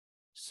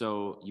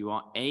 So you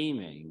are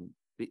aiming,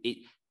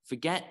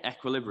 forget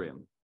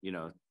equilibrium,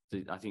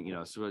 I think,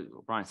 so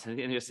Brian said,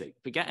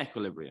 forget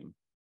equilibrium.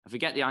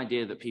 Forget the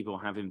idea that people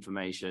have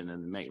information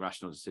and make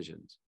rational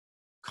decisions.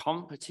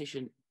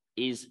 Competition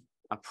is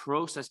a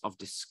process of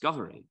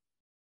discovery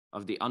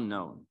of the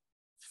unknown,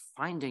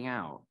 finding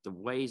out the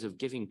ways of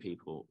giving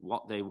people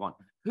what they want.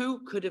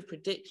 Who could have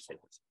predicted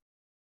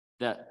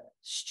that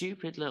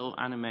stupid little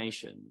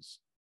animations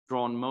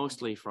drawn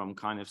mostly from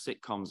kind of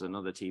sitcoms and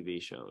other TV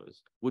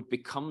shows would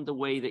become the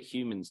way that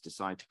humans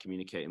decide to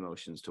communicate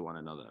emotions to one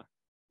another?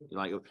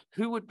 Like,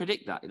 who would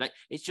predict that? Like,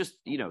 it's just,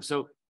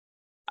 so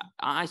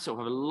I sort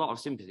of have a lot of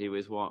sympathy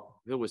with what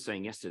Bill was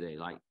saying yesterday,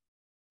 like,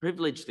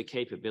 privilege the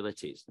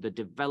capabilities, the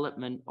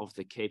development of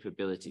the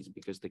capabilities,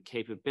 because the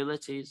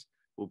capabilities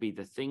will be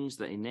the things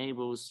that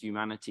enables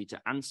humanity to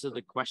answer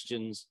the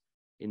questions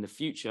in the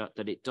future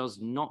that it does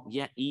not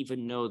yet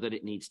even know that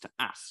it needs to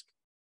ask,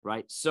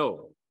 right?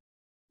 So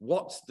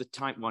what's the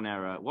type 1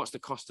 error? What's the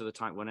cost of the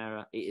type 1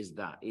 error? It is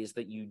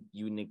that you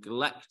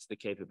neglect the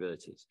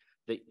capabilities,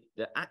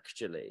 that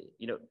actually,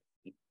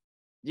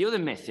 the other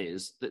myth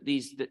is that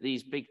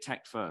these big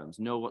tech firms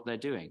know what they're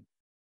doing.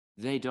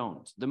 They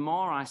don't. The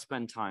more I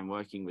spend time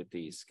working with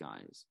these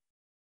guys,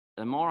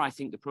 the more I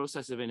think the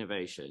process of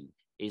innovation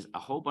is a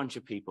whole bunch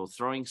of people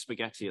throwing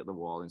spaghetti at the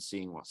wall and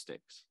seeing what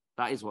sticks.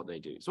 That is what they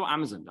do. It's what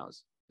Amazon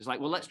does. It's like,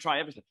 well, let's try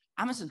everything.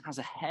 Amazon has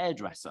a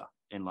hairdresser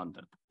in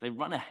London. They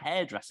run a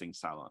hairdressing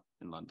salon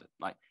in London.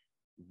 Like,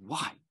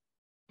 why?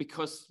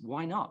 Because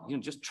why not?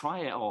 Just try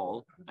it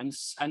all and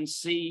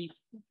see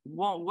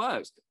what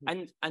works.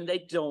 And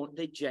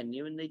they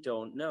genuinely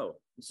don't know.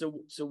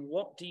 So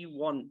what do you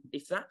want?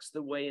 If that's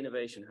the way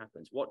innovation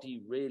happens, what do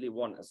you really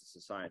want as a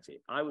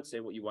society? I would say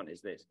what you want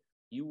is this.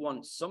 You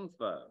want some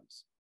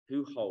firms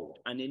who hold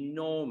an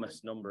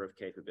enormous number of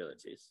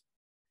capabilities,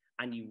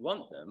 and you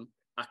want them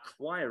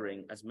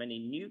acquiring as many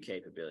new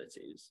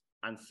capabilities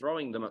and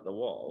throwing them at the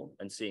wall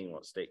and seeing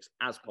what sticks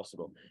as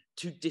possible,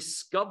 to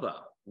discover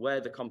where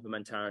the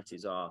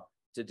complementarities are,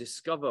 to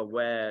discover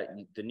where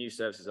the new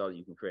services are that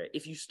you can create.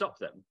 If you stop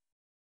them,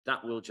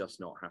 that will just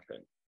not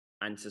happen.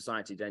 And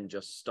society then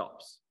just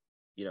stops.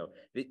 You know,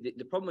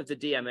 the problem with the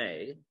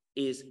DMA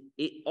is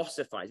it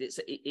ossifies,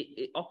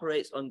 it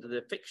operates under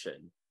the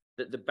fiction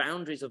that the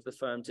boundaries of the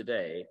firm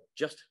today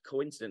just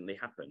coincidentally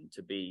happen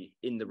to be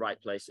in the right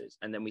places.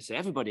 And then we say,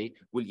 everybody,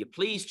 will you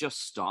please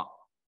just stop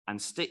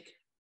and stick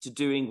to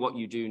doing what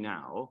you do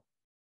now,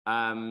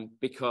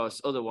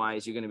 because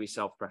otherwise you're going to be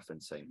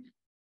self-preferencing.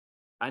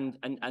 And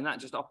that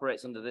just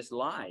operates under this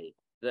lie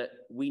that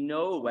we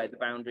know where the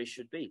boundaries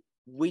should be.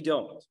 We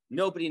don't.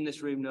 Nobody in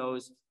this room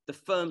knows. The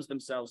firms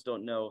themselves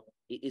don't know.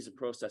 It is a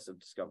process of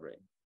discovery.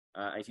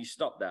 If you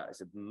stop that,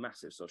 it's a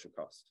massive social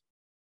cost.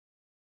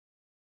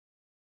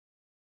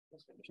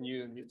 Can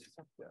you mute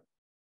yourself? Yeah.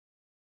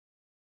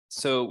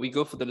 So we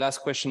go for the last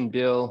question,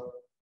 Bill.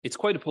 It's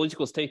quite a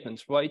political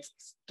statement, right?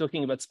 It's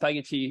talking about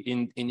spaghetti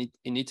in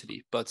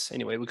Italy. But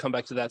anyway, we'll come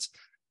back to that.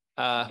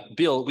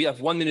 Bill, we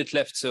have 1 minute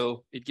left,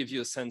 so it gives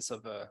you a sense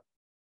of...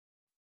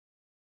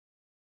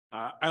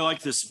 I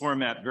like this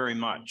format very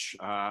much.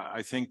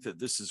 I think that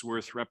this is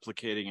worth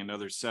replicating in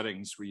other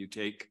settings where you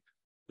take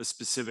a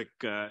specific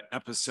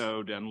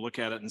episode and look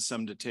at it in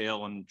some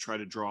detail and try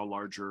to draw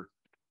larger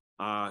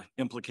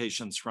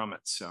implications from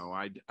it. So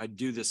I'd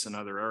do this in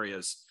other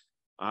areas.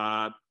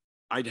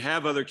 I'd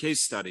have other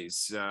case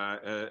studies.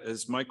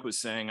 As Mike was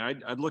saying,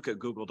 I'd look at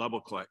Google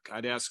DoubleClick.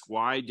 I'd ask,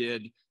 why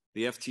did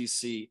the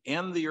FTC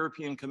and the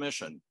European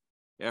Commission,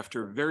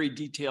 after a very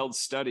detailed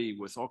study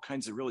with all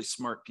kinds of really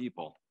smart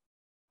people,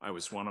 I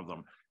was one of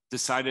them,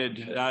 decided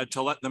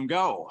to let them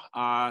go?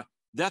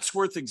 That's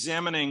worth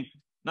examining,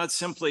 not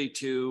simply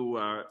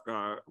to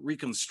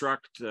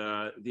reconstruct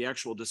the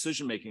actual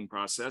decision-making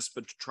process,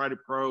 but to try to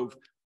probe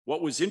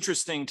what was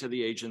interesting to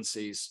the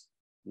agencies.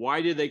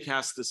 Why did they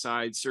cast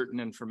aside certain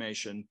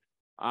information?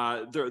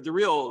 The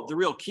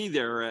real key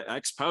there,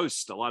 ex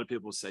post, a lot of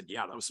people said,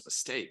 yeah, that was a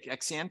mistake.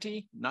 Ex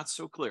ante, not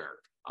so clear.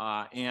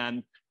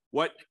 And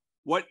what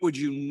would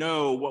you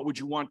know, what would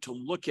you want to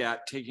look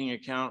at, taking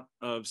account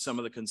of some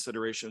of the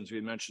considerations we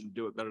mentioned,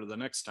 do it better the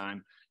next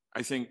time?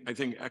 I think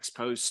ex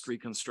post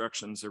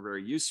reconstructions are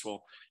very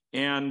useful.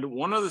 And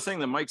one other thing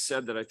that Mike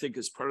said that I think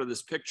is part of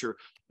this picture,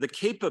 the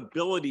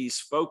capabilities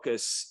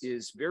focus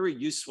is very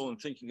useful in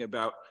thinking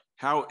about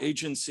how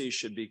agencies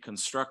should be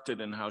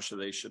constructed and how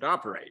they should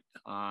operate.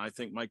 I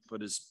think Mike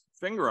put his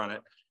finger on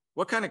it.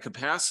 What kind of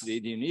capacity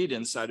do you need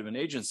inside of an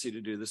agency to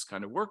do this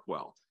kind of work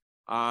well?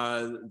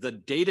 The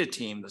data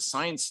team, the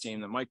science team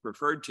that Mike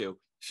referred to,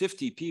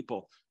 50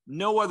 people.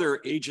 No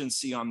other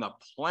agency on the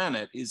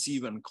planet is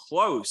even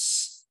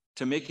close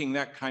to making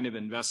that kind of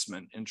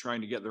investment in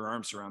trying to get their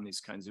arms around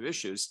these kinds of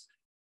issues.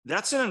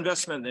 That's an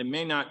investment that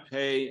may not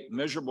pay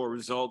measurable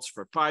results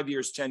for 5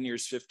 years, 10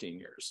 years, 15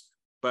 years,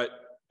 but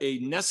a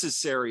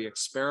necessary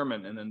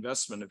experiment and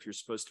investment if you're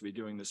supposed to be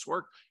doing this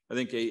work. I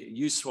think a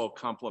useful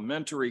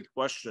complementary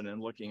question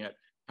in looking at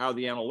how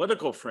the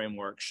analytical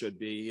framework should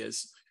be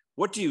is,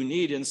 what do you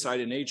need inside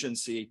an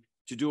agency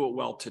to do it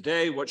well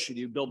today? What should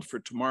you build for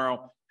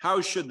tomorrow?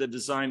 How should the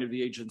design of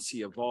the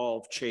agency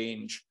evolve,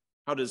 change?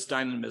 How does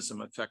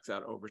dynamism affect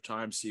that over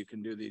time so you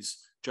can do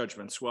these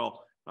judgments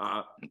well?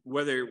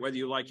 Whether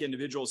you like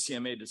individual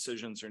CMA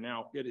decisions or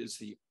now, it is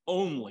the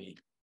only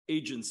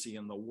agency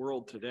in the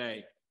world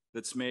today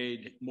that's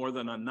made more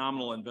than a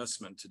nominal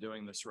investment to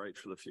doing this right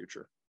for the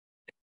future.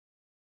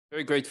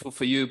 Very grateful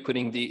for you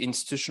putting the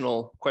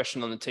institutional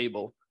question on the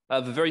table. I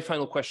have a very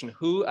final question.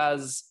 Who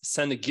has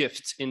sent a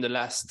gift in the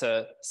last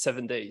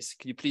 7 days?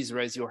 Could you please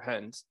raise your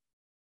hand?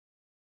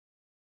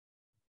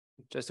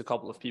 Just a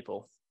couple of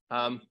people.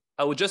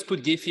 I would just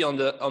put Giphy on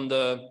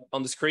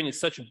the screen.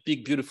 It's such a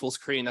big, beautiful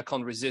screen. I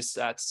can't resist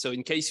that. So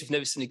in case you've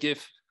never seen a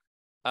GIF,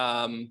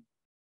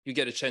 you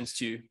get a chance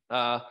to.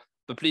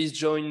 But please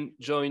join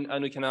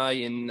Anouk and I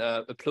in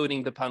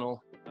uploading the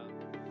panel